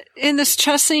what? In this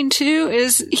chess scene, too,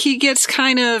 is he gets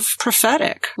kind of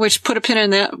prophetic, which put a pin in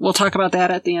that. We'll talk about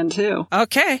that at the end, too.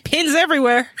 Okay. Pins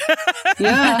everywhere.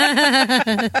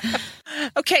 Yeah.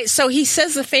 Okay, so he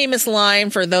says the famous line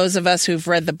for those of us who've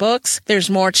read the books, there's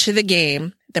more to the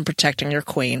game than protecting your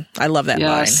queen. I love that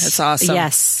line. It's awesome.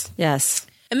 Yes.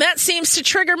 And that seems to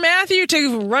trigger Matthew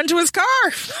to run to his car.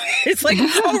 It's like, oh,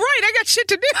 right, I got shit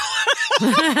to do.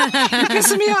 You're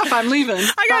pissing me off. I'm leaving.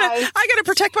 I gotta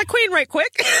protect my queen right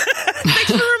quick.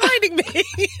 Thanks for reminding me.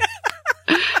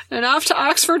 And off to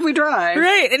Oxford we drive.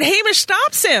 Right. And Hamish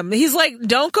stops him. He's like,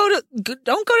 don't go to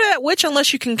that witch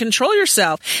unless you can control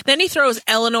yourself. Then he throws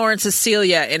Eleanor and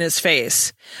Cecilia in his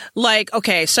face. Like,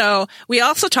 okay, so we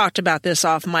also talked about this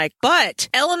off mic, but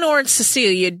Eleanor and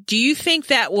Cecilia, do you think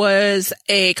that was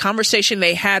a conversation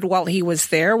they had while he was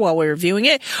there, while we were viewing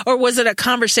it? Or was it a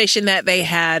conversation that they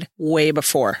had way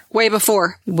before? Way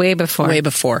before.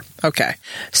 Okay.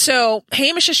 So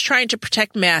Hamish is trying to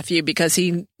protect Matthew because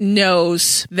he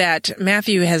knows that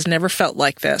Matthew has never felt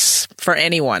like this for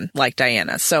anyone like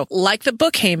Diana. So like the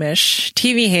book Hamish,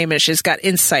 TV Hamish has got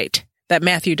insight that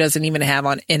Matthew doesn't even have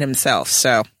in himself.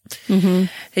 So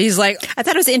he's like, I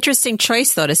thought it was an interesting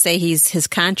choice, though, to say he's his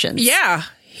conscience. Yeah.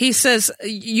 He says,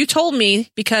 you told me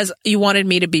because you wanted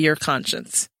me to be your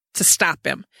conscience, to stop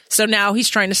him. So now he's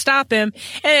trying to stop him,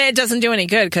 and it doesn't do any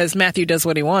good because Matthew does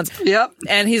what he wants. Yep.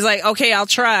 And he's like, okay, I'll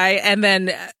try. And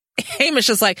then Hamish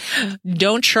is like,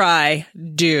 don't try,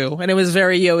 do. And it was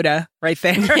very Yoda. right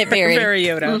there. Very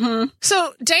Yoda.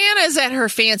 So Diana is at her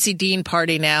fancy dean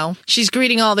party now. She's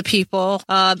greeting all the people.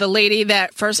 The lady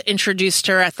that first introduced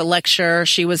her at the lecture,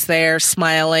 she was there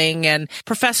smiling. And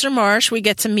Professor Marsh, we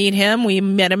get to meet him. We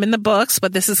met him in the books,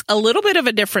 but this is a little bit of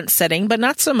a different setting, but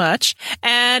not so much.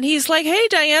 And he's like, hey,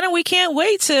 Diana, we can't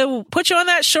wait to put you on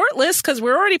that short list because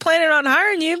we're already planning on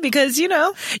hiring you because, you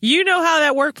know how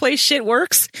that workplace shit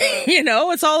works.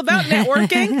 It's all about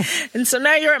networking. And so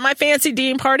now you're at my fancy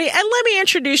dean party. And let me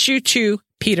introduce you to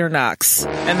Peter Knox.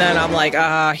 And then I'm like,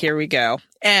 here we go.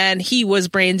 And he was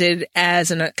branded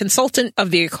as a consultant of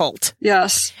the occult.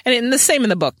 Yes. And the same in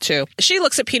the book, too. She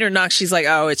looks at Peter Knox. She's like,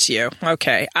 oh, it's you.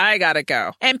 Okay, I gotta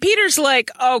go. And Peter's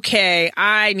like, okay,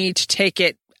 I need to take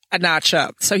it a notch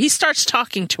up. So he starts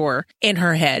talking to her in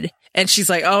her head. And she's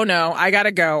like, oh no, I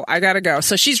gotta go.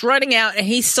 So she's running out and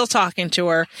he's still talking to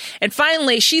her. And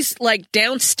finally, she's like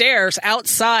downstairs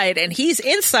outside and he's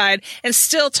inside and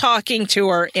still talking to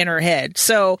her in her head.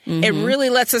 So it really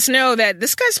lets us know that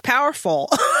this guy's powerful.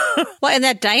 Well, and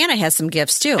that Diana has some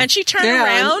gifts too. And she turned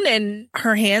around and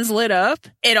her hands lit up.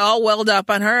 It all welled up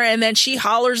on her. And then she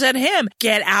hollers at him,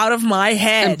 get out of my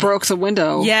head. And broke the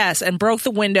window. Yes, and broke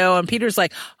the window. And Peter's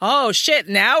like, oh shit,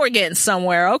 now we're getting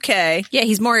somewhere. Okay. Yeah,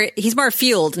 he's more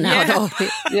fueled now, though,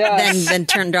 than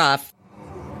turned off.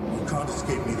 You can't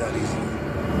escape me that easily.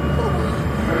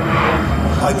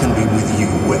 I can be with you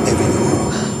wherever you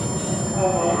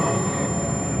are.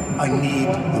 I need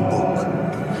the book.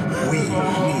 We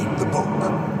need the book.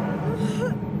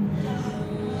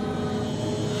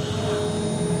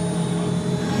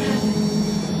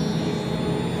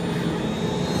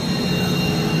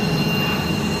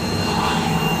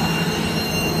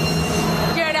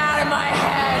 Get out of my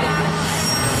head.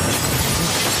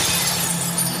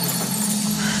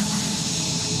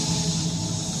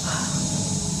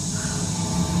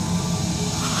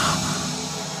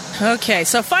 Okay,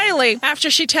 so finally,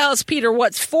 after she tells Peter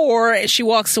what's for, she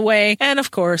walks away, and of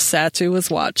course, Satu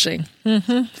was watching.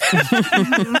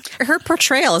 Her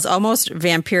portrayal is almost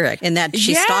vampiric in that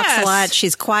she stalks a lot,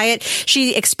 she's quiet,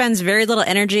 she expends very little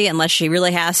energy unless she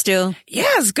really has to.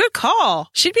 Yes, good call.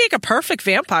 She'd be like a perfect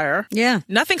vampire. Yeah.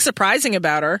 Nothing surprising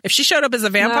about her. If she showed up as a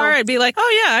vampire, I'd be like,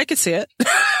 oh yeah, I could see it.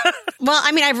 Well,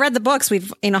 I mean, I've read the books,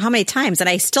 how many times, and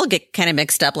I still get kind of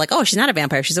mixed up, like, oh, she's not a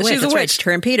vampire, she's a witch. That's right,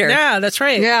 her and Peter. Yeah, that's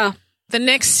right. Yeah. The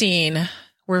next scene,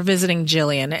 we're visiting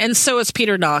Jillian, and so is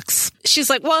Peter Knox. She's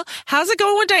like, well, how's it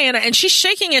going with Diana? And she's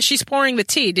shaking as she's pouring the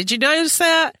tea. Did you notice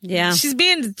that? Yeah. She's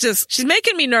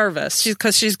making me nervous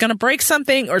because she's going to break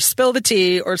something or spill the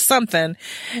tea or something.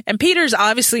 And Peter's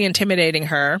obviously intimidating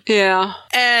her. Yeah.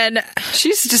 And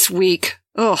she's just weak.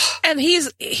 Ugh. And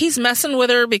he's messing with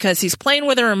her because he's playing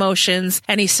with her emotions,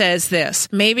 and he says this,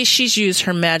 maybe she's used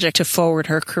her magic to forward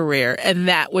her career, and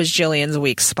that was Jillian's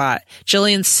weak spot.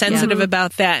 Jillian's sensitive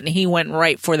about that, and he went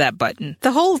right for that button.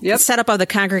 The whole setup of the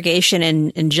congregation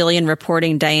and Jillian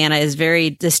reporting Diana is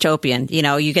very dystopian.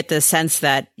 You get the sense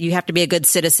that you have to be a good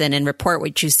citizen and report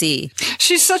what you see.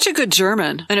 She's such a good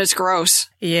German, and it's gross.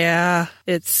 Yeah,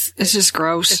 it's just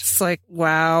gross. It's like,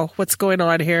 wow, what's going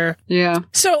on here? Yeah.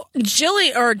 So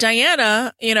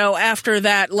Diana, after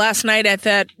that last night at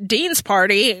that dean's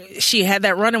party, she had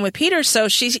that run-in with Peter. So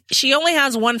she only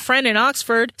has one friend in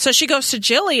Oxford. So she goes to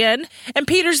Jillian, and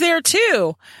Peter's there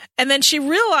too. And then she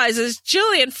realizes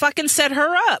Jillian fucking set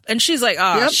her up, and she's like,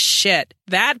 oh shit,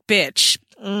 that bitch.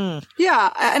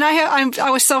 Yeah, and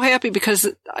I was so happy because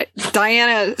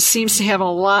Diana seems to have a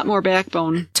lot more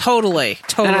backbone. Totally.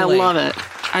 And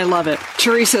I love it.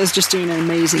 Teresa is just doing an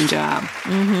amazing job.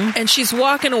 Mm-hmm. And she's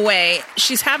walking away.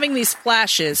 She's having these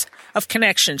flashes of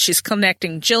connection. She's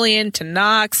connecting Jillian to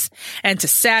Knox and to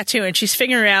Satu, and she's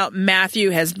figuring out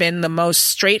Matthew has been the most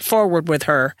straightforward with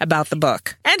her about the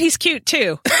book. And he's cute,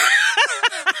 too.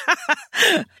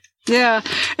 Yeah,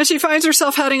 and she finds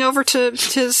herself heading over to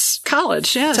his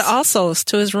college, yes.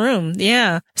 To his room,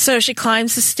 yeah. So she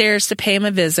climbs the stairs to pay him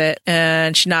a visit,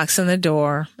 and she knocks on the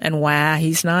door, and wow,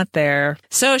 he's not there.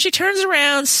 So she turns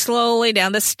around slowly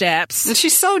down the steps. And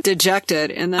she's so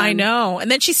dejected, and then... I know. And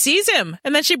then she sees him,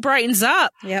 and then she brightens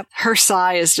up. Yep. Her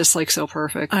sigh is just like so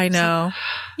perfect. I know.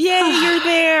 Yay, you're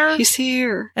there. He's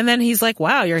here. And then he's like,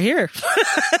 wow, you're here.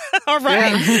 All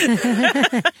right.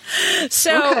 Yeah.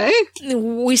 So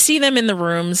we see them in the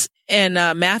rooms, in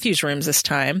Matthew's rooms this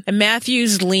time. And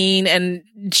Matthew's lean, and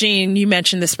Jean, you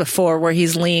mentioned this before, where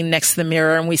he's leaned next to the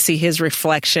mirror and we see his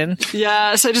reflection.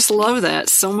 Yes, I just love that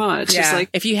so much. Yeah. It's like,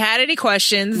 if you had any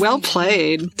questions. Well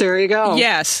played. There you go.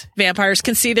 Yes. Vampires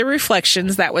can see their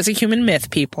reflections. That was a human myth,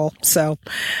 people. So,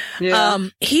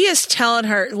 he is telling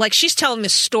her, like, she's telling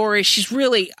this story. She's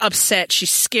really upset.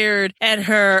 She's scared and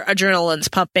her adrenaline's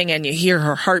pumping and you hear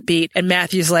her heartbeat. And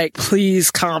Matthew's like,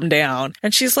 please calm down.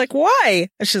 And she's like, why?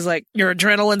 And she's like, your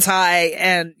adrenaline's high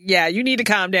and yeah, you need to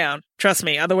calm down. Trust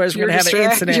me. Otherwise, we're going to have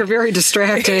an incident. You're very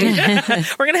distracting.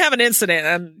 We're going to have an incident.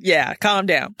 And yeah, calm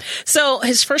down. So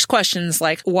his first question is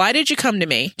like, why did you come to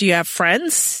me? Do you have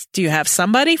friends? Do you have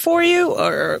somebody for you?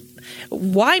 Or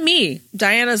why me?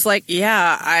 Diana's like,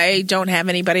 yeah, I don't have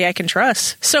anybody I can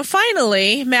trust. So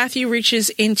finally, Matthew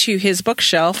reaches into his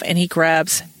bookshelf and he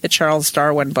grabs the Charles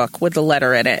Darwin book with the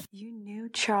letter in it. You knew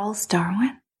Charles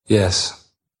Darwin? Yes.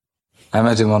 I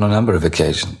met him on a number of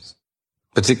occasions,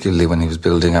 particularly when he was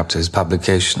building up to his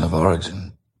publication of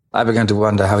Origin. I began to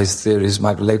wonder how his theories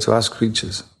might relate to us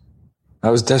creatures. I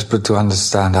was desperate to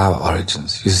understand our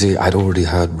origins. You see, I'd already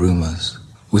heard rumors,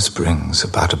 whisperings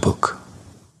about a book,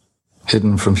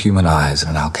 hidden from human eyes in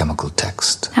an alchemical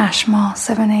text. Ashmole,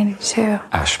 782.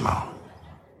 Ashmole.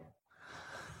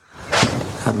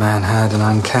 That man had an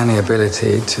uncanny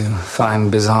ability to find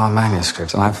bizarre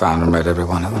manuscripts, and I found and read every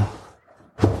one of them.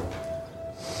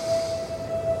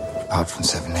 Apart from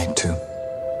 782.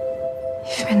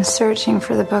 You've been searching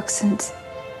for the book since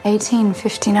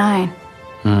 1859.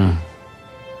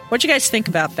 What'd you guys think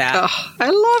about that? Oh, I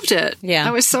loved it. Yeah.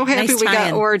 I was so happy Nice we got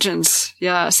tie-in. Origins.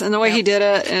 Yes. And the way he did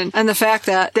it and the fact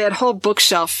that that whole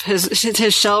bookshelf, his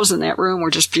shelves in that room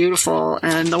were just beautiful.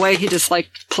 And the way he just like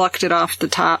plucked it off the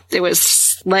top. It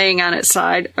was laying on its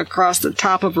side across the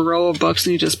top of a row of books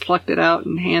and he just plucked it out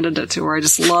and handed it to her. I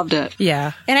just loved it.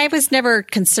 Yeah. And I was never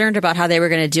concerned about how they were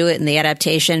going to do it in the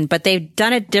adaptation, but they've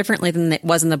done it differently than it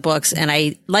was in the books. And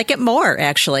I like it more,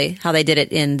 actually, how they did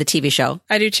it in the TV show.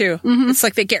 I do too. It's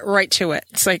like they get right to it.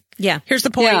 It's like, Yeah. here's the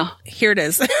point. Yeah. Here it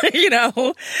is. You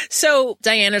know? So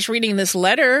Diana's reading this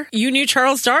letter. You knew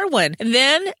Charles Darwin. And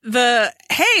then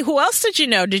hey, who else did you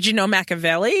know? Did you know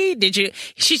Machiavelli?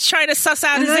 She's trying to suss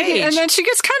out his age. And then she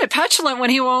gets kind of petulant when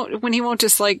he won't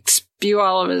just like spew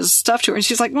all of his stuff to her. And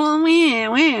she's like, well,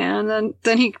 and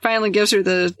then he finally gives her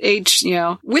the age,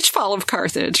 Witchfall of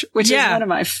Carthage, which is one of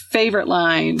my favorite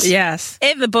lines. Yes.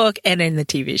 In the book and in the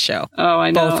TV show. Oh, I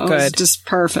know. Both It was good. just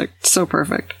perfect. So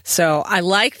perfect. So I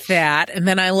like that. And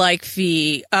then I like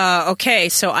the, okay,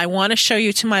 so I want to show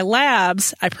you to my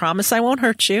labs. I promise I won't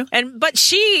hurt you. But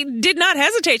she did not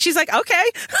hesitate. She's like, okay,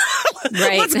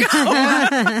 Right. let's go.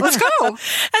 Let's go. And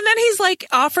then he's like,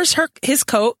 offers her his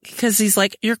coat because he's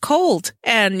like, you're cold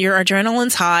and your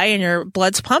adrenaline's high and your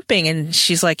blood's pumping. And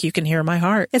she's like, you can hear my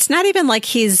heart. It's not even like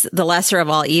he's the lesser of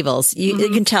all evils. You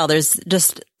can tell there's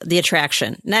just the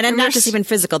attraction. Not just even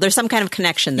physical. There's some kind of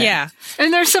connection there. Yeah.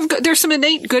 And there's some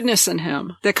innate goodness in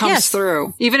him that comes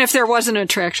through, even if there was an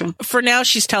attraction. For now,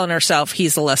 she's telling herself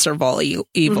he's the lesser of all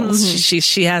evils.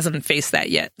 She hasn't faced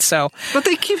that yet. So, But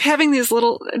they keep having these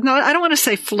little, no, I don't want to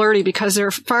say flirty because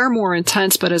they're far more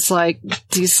intense, but it's like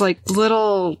these like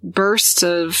little bursts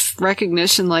of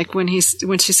recognition. Like when she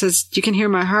says, you can hear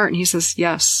my heart. And he says,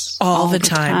 yes. All the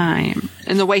time.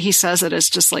 And the way he says it is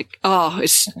just like,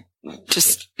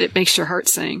 it makes your heart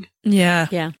sing. yeah.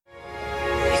 Yeah.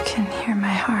 You can hear my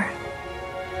heart.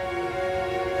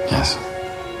 Yes.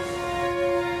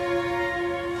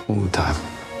 All the time.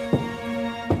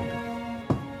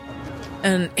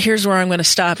 And here's where I'm going to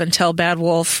stop and tell Bad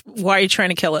Wolf, why are you trying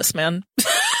to kill us, man?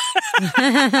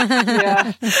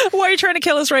 Yeah. Why are you trying to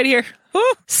kill us right here?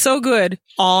 Ooh, so good.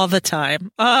 All the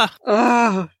time.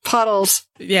 Puddles.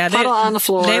 Yeah, Puddle on the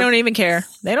floor. They don't even care.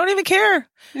 They don't even care.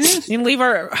 You can leave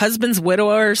our husbands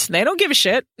widowers. They don't give a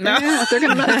shit. No. Yeah, they're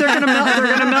gonna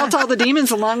melt all the demons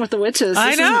along with the witches.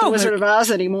 I This know. isn't the Wizard of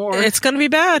Oz anymore. It's going to be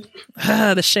bad.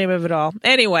 The shame of it all.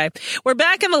 Anyway, we're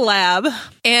back in the lab,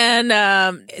 and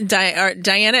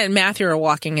Diana and Matthew are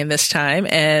walking in this time,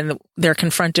 and they're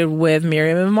confronted with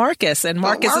Miriam and Marcus. And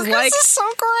Marcus is like, is so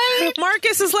great.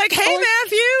 Marcus is like, hey,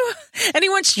 Matthew. And he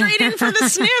went straight in for the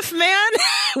sniff, man.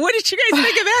 What did you guys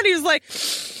think of that? He was like,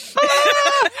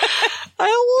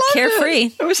 I love Carefree.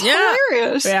 it. It was Yeah.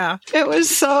 hilarious. Yeah. It was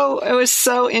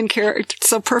so in character,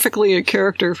 so perfectly in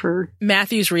character for.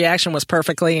 Matthew's reaction was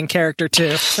perfectly in character,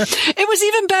 too. It was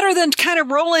even better than kind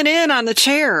of rolling in on the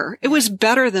chair. It was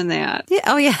better than that. Yeah.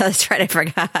 Oh, yeah. That's right. I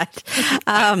forgot.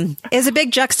 It's a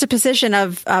big juxtaposition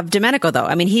of Domenico, though.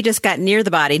 I mean, he just got near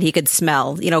the body and he could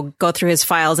smell, go through his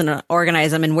files and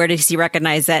organize them. And where does he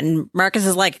recognize that? And Marcus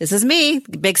is like, this is me.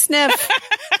 Big sniff.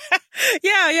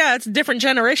 Yeah, it's a different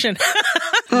generation.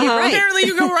 Right. Apparently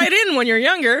you go right in when you're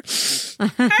younger.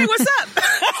 Hey, what's up?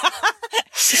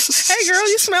 Hey, girl,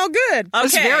 you smell good. Okay.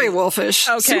 It's very wolfish.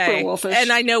 Okay. Super wolfish.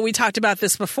 And I know we talked about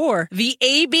this before. The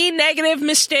AB negative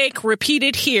mistake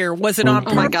repeated here. Was it on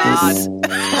purpose? Oh my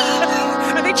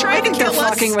God. Are they trying to kill They're us?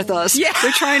 fucking with us. Yeah.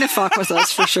 They're trying to fuck with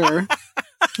us for sure.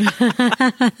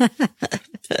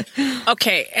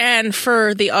 Okay, and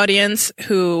for the audience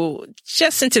who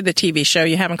just into the TV show,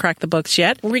 you haven't cracked the books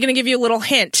yet, we're going to give you a little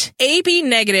hint. AB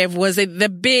negative was the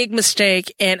big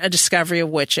mistake in A Discovery of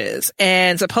Witches,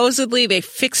 and supposedly they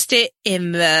fixed it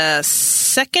in the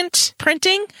second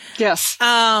printing. Yes.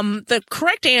 The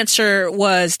correct answer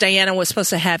was Diana was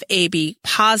supposed to have AB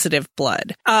positive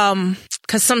blood.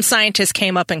 Because some scientists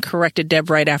came up and corrected Deb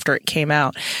right after it came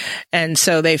out. And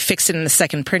so they fixed it in the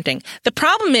second printing. The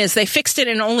problem is they fixed it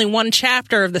in only one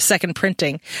chapter of the second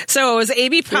printing. So it was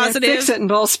AB positive. Fix it in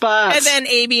both spots. And then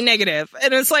AB negative.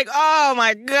 And it's like, oh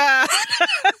my God.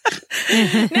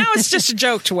 Now it's just a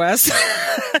joke to us.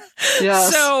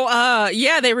 Yes. So,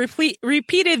 they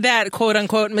repeated that quote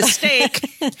unquote mistake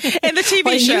in the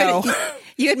TV show.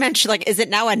 You had mentioned, like, is it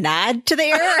now a nod to the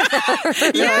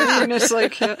error? Yeah. And it's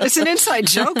like, it's an inside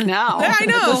joke now. I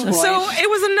know. So it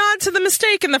was a nod to the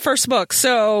mistake in the first book.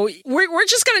 So we're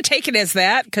just going to take it as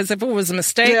that, because if it was a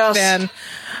mistake, then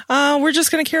we're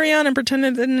just going to carry on and pretend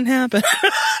it didn't happen.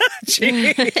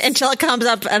 Until it comes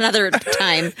up another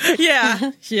time.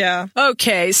 Yeah.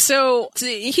 Okay. So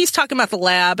he's talking about the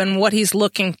lab and what he's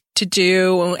looking to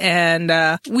do,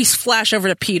 and we flash over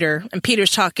to Peter, and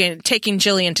Peter's taking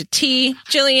Jillian to tea.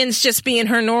 Jillian's just being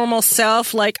her normal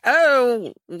self, like,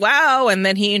 oh, wow, and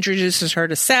then he introduces her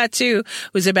to Satu,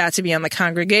 who's about to be on the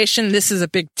congregation. This is a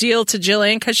big deal to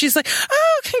Jillian, because she's like,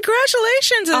 oh,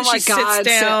 congratulations, and she sits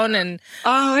down, and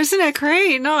oh, isn't that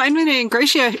great? No, I'm going to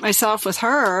ingratiate myself with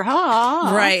her.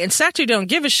 Right, and Satu don't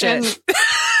give a shit.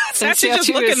 Satu just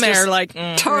looking there like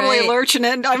totally lurching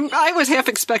it. I was half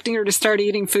expecting her to start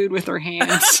eating food with her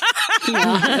hands. She's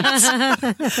Angela,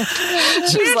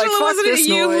 like, fuck wasn't this it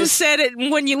you noise. who said it?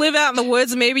 When you live out in the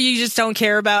woods, maybe you just don't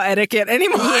care about etiquette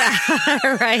anymore.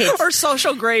 Yeah, right. Or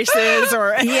social graces,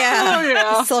 or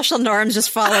social norms just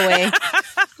fall away.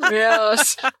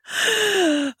 Yes.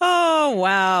 Oh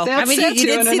wow! That's I mean, you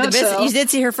did see the visit. You did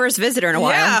see her first visitor in a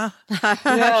while.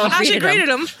 Yeah. She greeted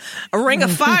him. A ring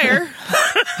of fire.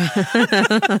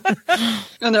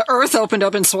 And the earth opened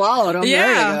up and swallowed him. Yeah.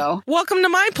 There you go. Welcome to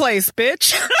my place,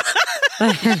 bitch.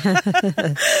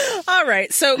 All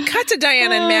right. So cut to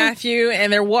Diana and Matthew,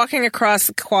 and they're walking across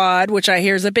the quad, which I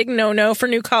hear is a big no-no for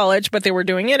New College, but they were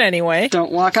doing it anyway.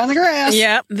 Don't walk on the grass.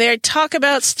 Yeah. They talk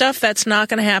about stuff that's not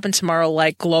going to happen tomorrow,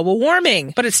 like global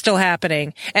warming, but it's still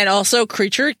happening. And also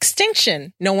creature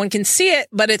extinction. No one can see it,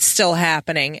 but it's still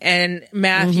happening. And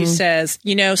Matthew says,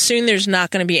 soon there's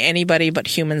not going to be anybody but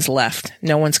humans left.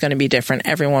 No one's going to be different.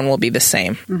 Everyone will be the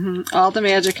same. Mm-hmm. All the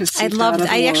magic is I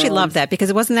actually love that,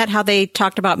 because wasn't that how they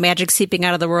talked about magic seeping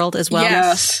out of the world as well?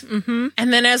 Yes. Mm-hmm.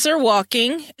 And then as they're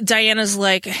walking, Diana's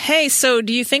like, hey, so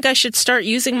do you think I should start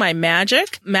using my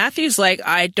magic? Matthew's like,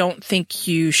 I don't think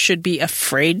you should be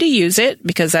afraid to use it,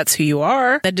 because that's who you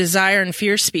are. The desire and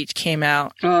fear speech came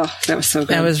out. Oh, that was so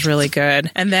good. That was really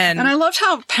good. And I loved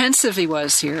how pensive he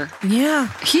was here. Yeah.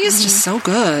 He is just so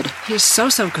good. He is so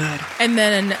good. And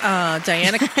then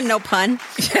Diana... no pun.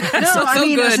 Good.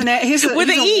 He's a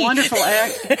wonderful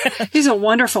actor. He's a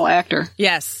wonderful actor.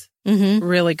 Yes.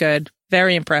 Really good.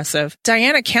 Very impressive.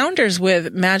 Diana counters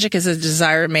with magic is a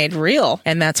desire made real.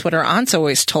 And that's what her aunts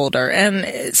always told her. And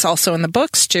it's also in the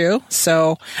books too.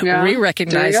 So we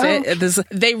recognized it.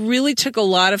 They really took a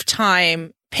lot of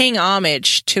time paying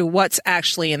homage to what's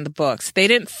actually in the books. They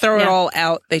didn't throw it all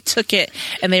out. They took it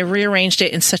and they rearranged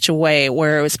it in such a way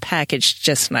where it was packaged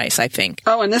just nice, I think.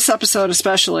 Oh, in this episode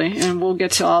especially, and we'll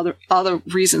get to all the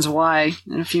reasons why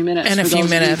in a few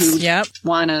minutes. Yep.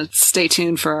 Want to stay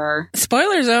tuned for our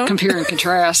spoiler zone compare and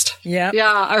contrast. Yep.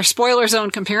 Yeah, our spoiler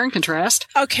zone compare and contrast.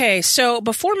 Okay, so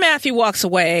before Matthew walks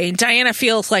away, Diana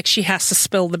feels like she has to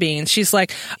spill the beans.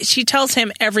 She tells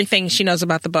him everything she knows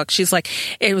about the book. She's like,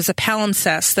 it was a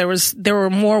palimpsest. There were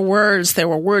more words. There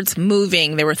were words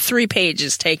moving. There were 3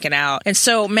 pages taken out. And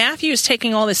so Matthew is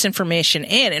taking all this information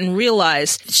in and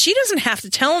realized she doesn't have to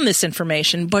tell him this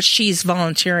information, but she's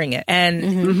volunteering it.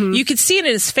 And you could see it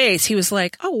in his face. He was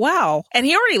like, oh, wow. And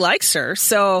he already likes her.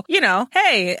 So,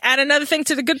 hey, add another thing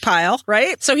to the good pile,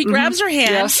 right? So he grabs her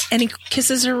hand and he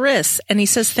kisses her wrist and he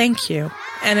says, thank you.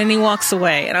 And then he walks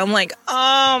away. And I'm like,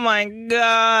 oh my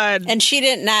God. And she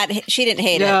didn't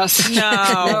hate it.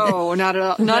 No, not at all.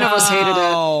 None of us hated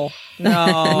it. No.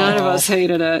 None of us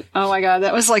hated it. Oh my God.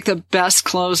 That was like the best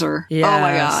closer. Yes. Oh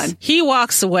my God. He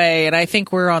walks away and I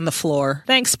think we're on the floor.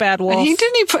 Thanks, Bad Wolf. And he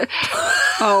didn't even put,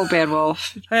 oh, Bad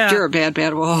Wolf. Yeah. You're a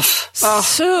bad Wolf. Oh,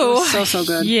 so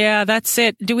good. Yeah, that's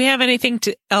it. Do we have anything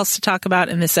else to talk about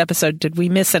in this episode? Did we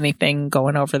miss anything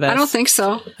going over this? I don't think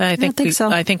so. I think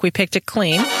so. I think we picked it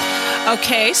clean.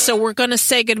 Okay, so we're going to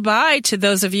say goodbye to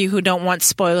those of you who don't want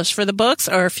spoilers for the books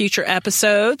or future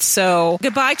episodes. So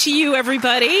goodbye to you,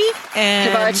 everybody.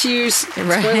 And goodbye to you,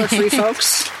 spoiler-free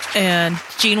folks. And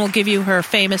Jean will give you her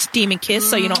famous demon kiss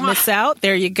so you don't miss out.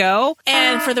 There you go.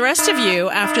 And for the rest of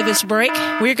you, after this break,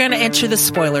 we're going to enter the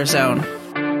spoiler zone.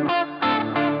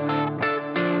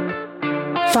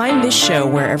 Find this show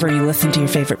wherever you listen to your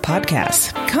favorite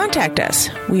podcasts. Contact us.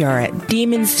 We are at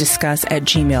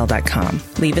demonsdiscuss@gmail.com.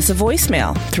 Leave us a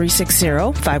voicemail,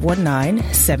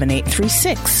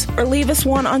 360-519-7836. Or leave us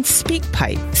one on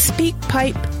SpeakPipe,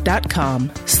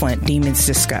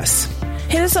 speakpipe.com/demonsdiscuss.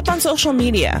 Hit us up on social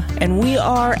media, and we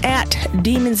are at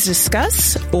Demons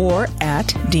Discuss or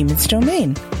at Demons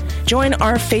Domain. Join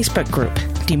our Facebook group,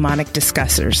 Demonic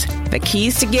Discussers. The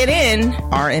keys to get in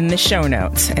are in the show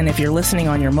notes. And if you're listening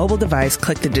on your mobile device,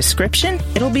 click the description.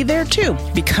 It'll be there too.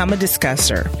 Become a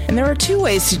discusser. And there are 2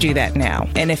 ways to do that now.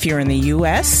 And if you're in the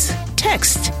U.S.,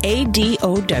 text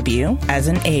ADOW as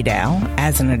in ADOW,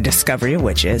 as in a Discovery of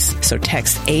Witches. So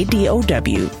text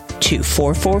ADOW to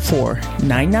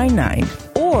 444-999.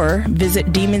 Or visit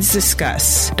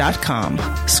demonsdiscuss.com.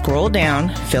 Scroll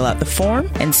down, fill out the form,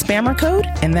 and spammer code,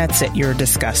 and that's it, you're a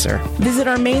discusser. Visit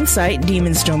our main site,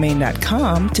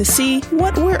 demonsdomain.com, to see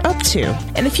what we're up to.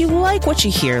 And if you like what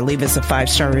you hear, leave us a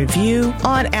 5-star review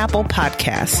on Apple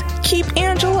Podcasts. Keep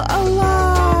Angela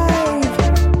alive!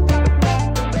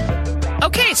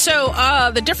 Okay, so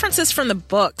the differences from the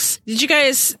books. Did you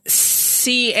guys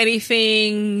see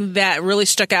anything that really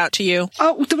stuck out to you?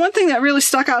 Oh, the one thing that really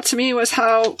stuck out to me was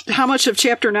how much of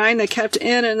chapter 9 they kept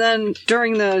in, and then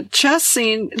during the chess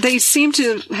scene, they seem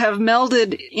to have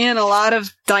melded in a lot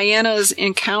of Diana's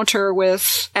encounter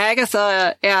with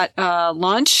Agatha at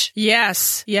lunch.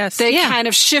 Yes. They kind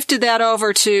of shifted that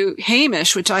over to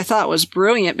Hamish, which I thought was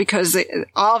brilliant because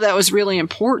all of that was really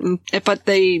important, but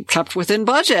they kept within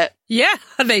budget. Yeah,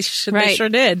 they sure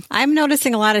did. I'm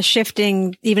noticing a lot of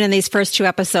shifting even in these first 2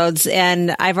 episodes,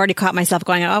 and I've already caught myself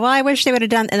going, oh, well, I wish they would have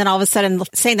done, and then all of a sudden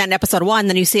saying that in episode 1,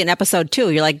 then you see it in episode 2.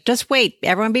 You're like, just wait,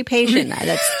 everyone be patient.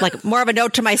 That's like more of a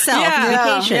note to myself. Be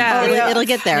patient. It'll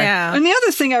get there. Yeah. And the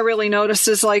other thing I really noticed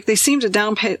is like they seem to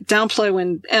downplay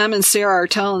when Em and Sarah are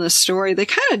telling this story. They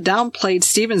kind of downplayed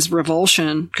Stephen's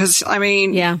revulsion because, I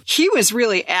mean, he was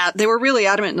they were really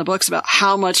adamant in the books about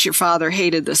how much your father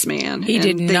hated this man. He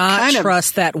did not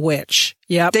trust that witch.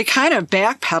 Yep. They kind of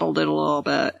backpedaled it a little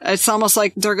bit. It's almost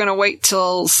like they're going to wait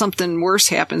till something worse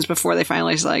happens before they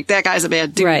finally say, like, that guy's a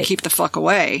bad dude, keep the fuck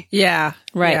away. Yeah.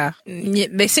 Right. Yeah.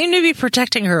 They seem to be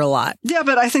protecting her a lot. Yeah,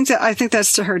 but I think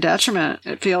that's to her detriment.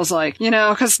 It feels like,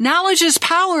 because knowledge is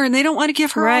power and they don't want to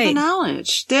give her all the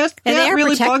knowledge. That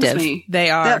really bugs me. They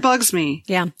are. That bugs me.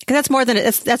 Yeah. Cause that's more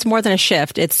than a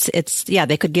shift. It's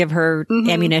they could give her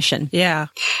ammunition. Yeah.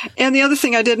 And the other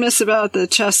thing I did miss about the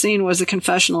chess scene was the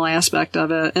confessional aspect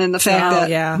of it. And the fact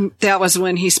that was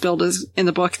when he spilled in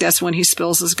the book, that's when he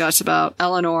spills his guts about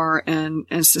Eleanor and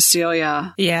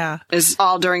Cecilia. Yeah. Is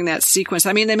all during that sequence.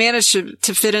 I mean, they managed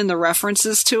to fit in the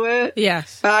references to it.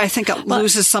 Yes. But I think it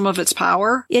loses some of its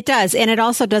power. It does. And it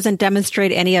also doesn't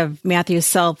demonstrate any of Matthew's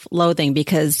self-loathing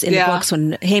because in the books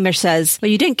when Hamish says,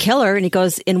 well, you didn't kill her. And he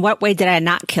goes, in what way did I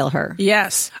not kill her?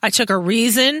 Yes. I took her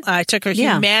reason. I took her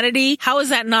humanity. How is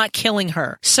that not killing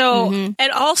her? So,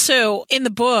 and also in the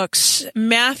books,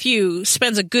 Matthew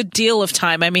spends a good deal of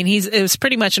time. I mean, it was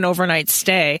pretty much an overnight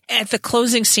stay. At the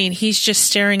closing scene, he's just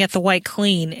staring at the white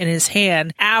clean in his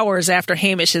hand hours after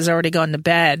Hamish has already gone to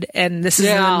bed. And this is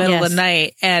in the middle of the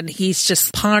night. And he's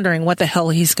just pondering what the hell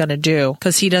he's going to do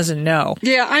because he doesn't know.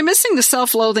 Yeah, I'm missing the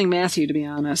self-loathing Matthew, to be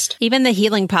honest. Even the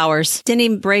healing powers. Didn't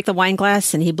he break the wine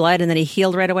glass and he bled and then he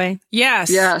healed right away? Yes.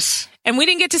 Yes. And we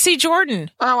didn't get to see Jordan.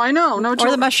 Oh, I know. No,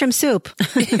 or the mushroom soup.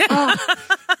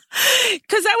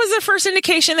 Because that was the first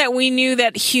indication that we knew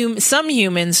that some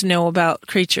humans know about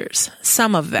creatures.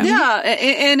 Some of them. Yeah,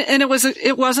 and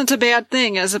it wasn't a bad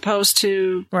thing as opposed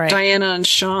to Diana and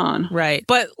Sean. Right.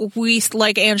 But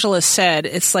like Angela said,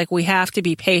 it's like we have to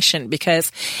be patient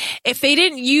because if they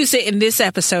didn't use it in this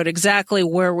episode exactly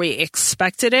where we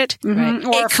expected it,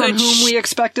 or from whom we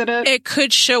expected it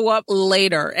could show up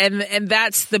later. And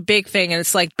that's the big thing. And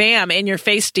it's like, bam, in your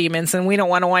face demons. And we don't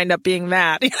want to wind up being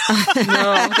that.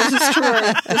 No. This is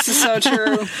true. This is so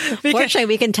true. Fortunately,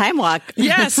 we can time walk.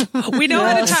 Yes, we know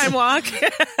how to time walk.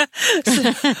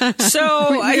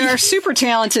 so we are super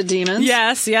talented demons.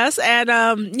 Yes.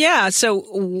 And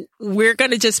so we're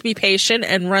going to just be patient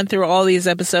and run through all these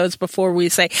episodes before we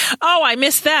say, oh, I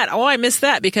missed that. Oh, I missed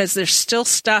that, because there's still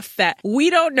stuff that we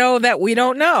don't know that we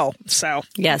don't know. So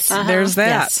yes, there's that.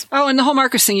 Yes. Oh, and the whole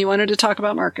Marcus thing. You wanted to talk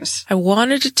about Marcus. I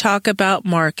wanted to talk about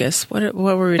Marcus. What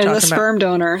were we talking about? And the sperm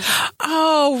donor.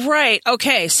 Oh, right.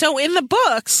 Okay. So in the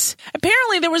books,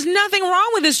 apparently there was nothing wrong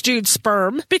with this dude's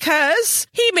sperm because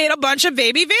he made a bunch of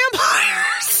baby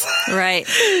vampires. Right.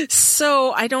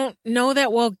 So I don't know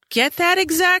that we'll get that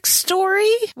exact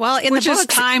story. Well, in Which the is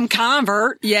books, time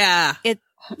convert. Yeah. in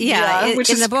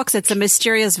the books, it's a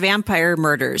mysterious vampire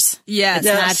murders. Yes.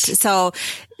 It's not. So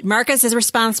Marcus is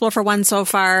responsible for one so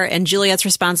far, and Juliet's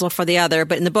responsible for the other.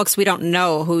 But in the books, we don't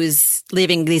know who's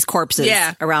leaving these corpses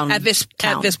around at this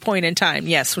point in time.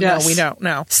 Yes. No, we don't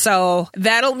know. So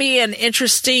that'll be an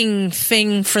interesting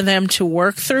thing for them to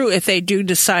work through if they do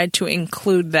decide to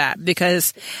include that,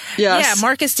 because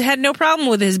Marcus had no problem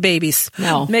with his babies.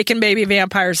 No. Making baby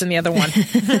vampires in the other one.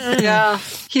 Yeah.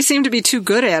 He seemed to be too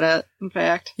good at it, in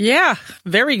fact. Yeah.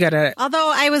 Very good at it.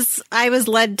 Although I was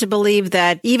led to believe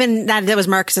that even that was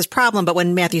Marcus's problem, but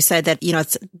when Matthew said that,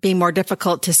 it's being more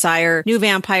difficult to sire new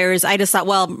vampires, I just thought,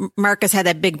 well, Marcus had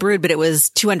that big brood, but it was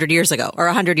 200 years ago or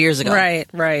 100 years ago.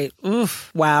 Right.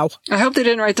 Oof. Wow. I hope they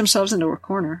didn't write themselves into a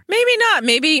corner. Maybe not.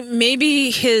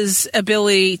 Maybe his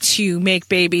ability to make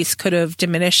babies could have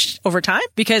diminished over time,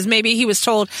 because maybe he was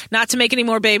told not to make any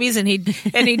more babies and he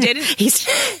didn't.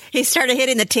 He started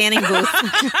hitting the tanning booth.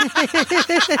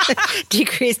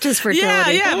 Decreased his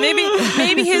fertility. Yeah.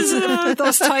 Maybe his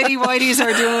those tidy whities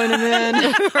are doing him in.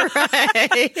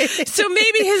 Right. So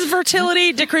maybe his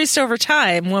fertility decreased over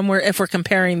time if we're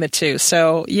comparing the two.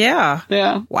 So yeah.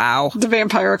 Wow. The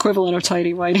vampire equivalent of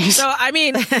tidy whities. So I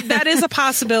mean, that is a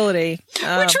possibility. Which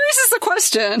raises the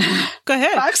question. Go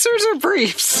ahead. Boxers or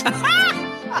briefs?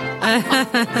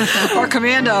 Or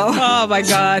commando? Oh my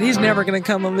God, he's never going to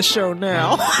come on the show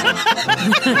now.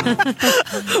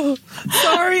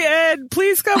 Sorry, Ed.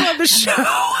 Please come on the show.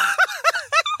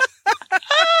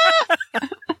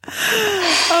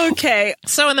 Okay,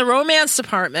 so in the romance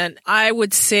department, I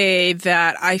would say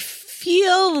that I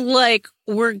feel like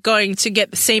we're going to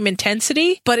get the same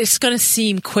intensity, but it's going to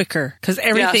seem quicker because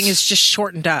everything is just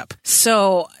shortened up.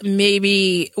 So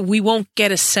maybe we won't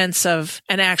get a sense of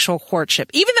an actual courtship,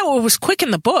 even though it was quick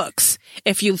in the books,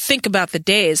 if you think about the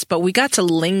days, but we got to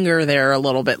linger there a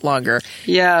little bit longer.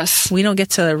 Yes. We don't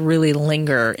get to really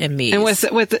linger in these. And with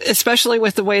especially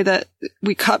with the way that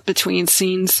we cut between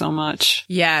scenes so much.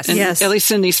 Yes. And at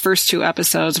least in these first two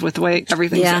episodes, with the way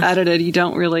everything's edited, you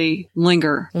don't really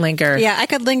linger. Yeah, I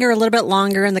could linger a little bit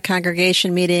longer in the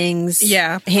congregation meetings.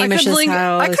 Yeah. Hamish's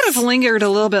house. I could have lingered a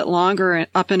little bit longer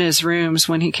up in his rooms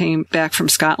when he came back from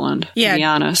Scotland, to be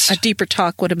honest. A deeper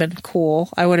talk would have been cool.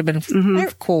 I would have been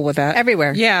cool with that.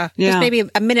 Everywhere. Yeah. Just maybe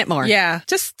a minute more. Yeah.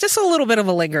 Just a little bit of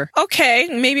a linger. Okay.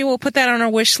 Maybe we'll put that on our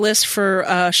wish list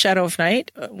for Shadow of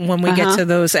Night when we get to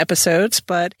those episodes.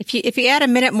 But if you add a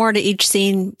minute more to each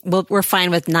scene, we're fine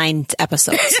with 9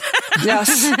 episodes.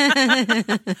 Yes.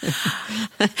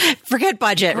 Forget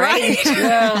budget, right?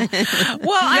 Yeah.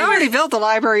 Well, I already built the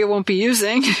library you won't be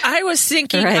using. I was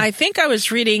thinking, I think I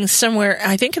was reading somewhere,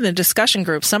 I think in the discussion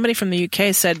group, somebody from the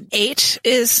UK said 8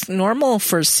 is normal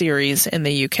for series in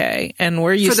the UK. And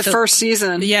we're used for the first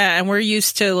season. Yeah. And we're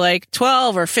used to like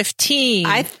 12 or 15.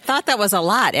 I thought that was a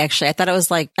lot, actually. I thought it was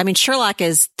Sherlock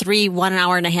is 3 1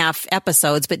 hour and a half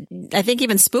episodes, but I think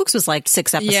even Spooks was like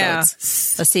 6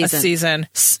 episodes a season.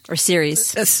 Or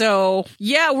series. So,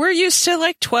 yeah, we're used to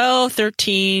like 12,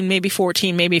 13, maybe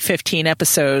 14, maybe 15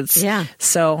 episodes. Yeah.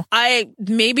 So,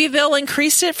 maybe they'll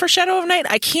increase it for Shadow of Night.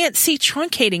 I can't see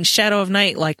truncating Shadow of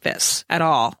Night like this at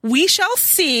all. We shall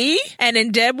see. And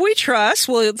in Deb we trust.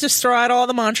 We'll just throw out all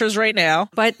the mantras right now.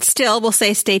 But still, we'll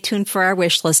say stay tuned for our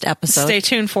wish list episode. Stay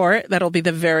tuned for it. That'll be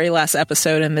the very last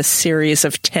episode in this series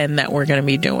of 10 that we're going to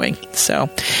be doing. So,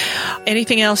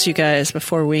 anything else, you guys,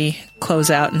 before we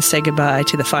close out and say goodbye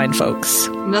to the fine folks?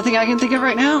 Nothing I can think of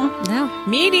right now. No.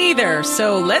 Me neither.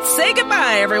 So let's say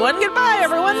goodbye, everyone. Goodbye,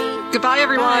 everyone. Goodbye,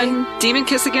 everyone. Bye. Demon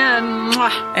kiss again.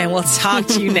 Mwah. And we'll talk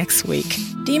to you next week.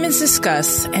 Demons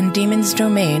Discuss and Demons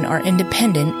Domain are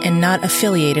independent and not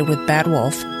affiliated with Bad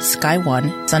Wolf, Sky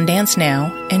One, Sundance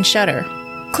Now, and Shudder.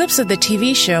 Clips of the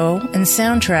TV show and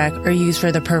soundtrack are used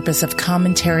for the purpose of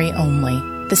commentary only.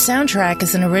 The soundtrack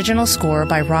is an original score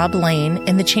by Rob Lane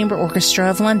and the Chamber Orchestra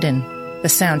of London. The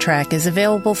soundtrack is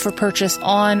available for purchase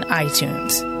on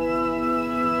iTunes.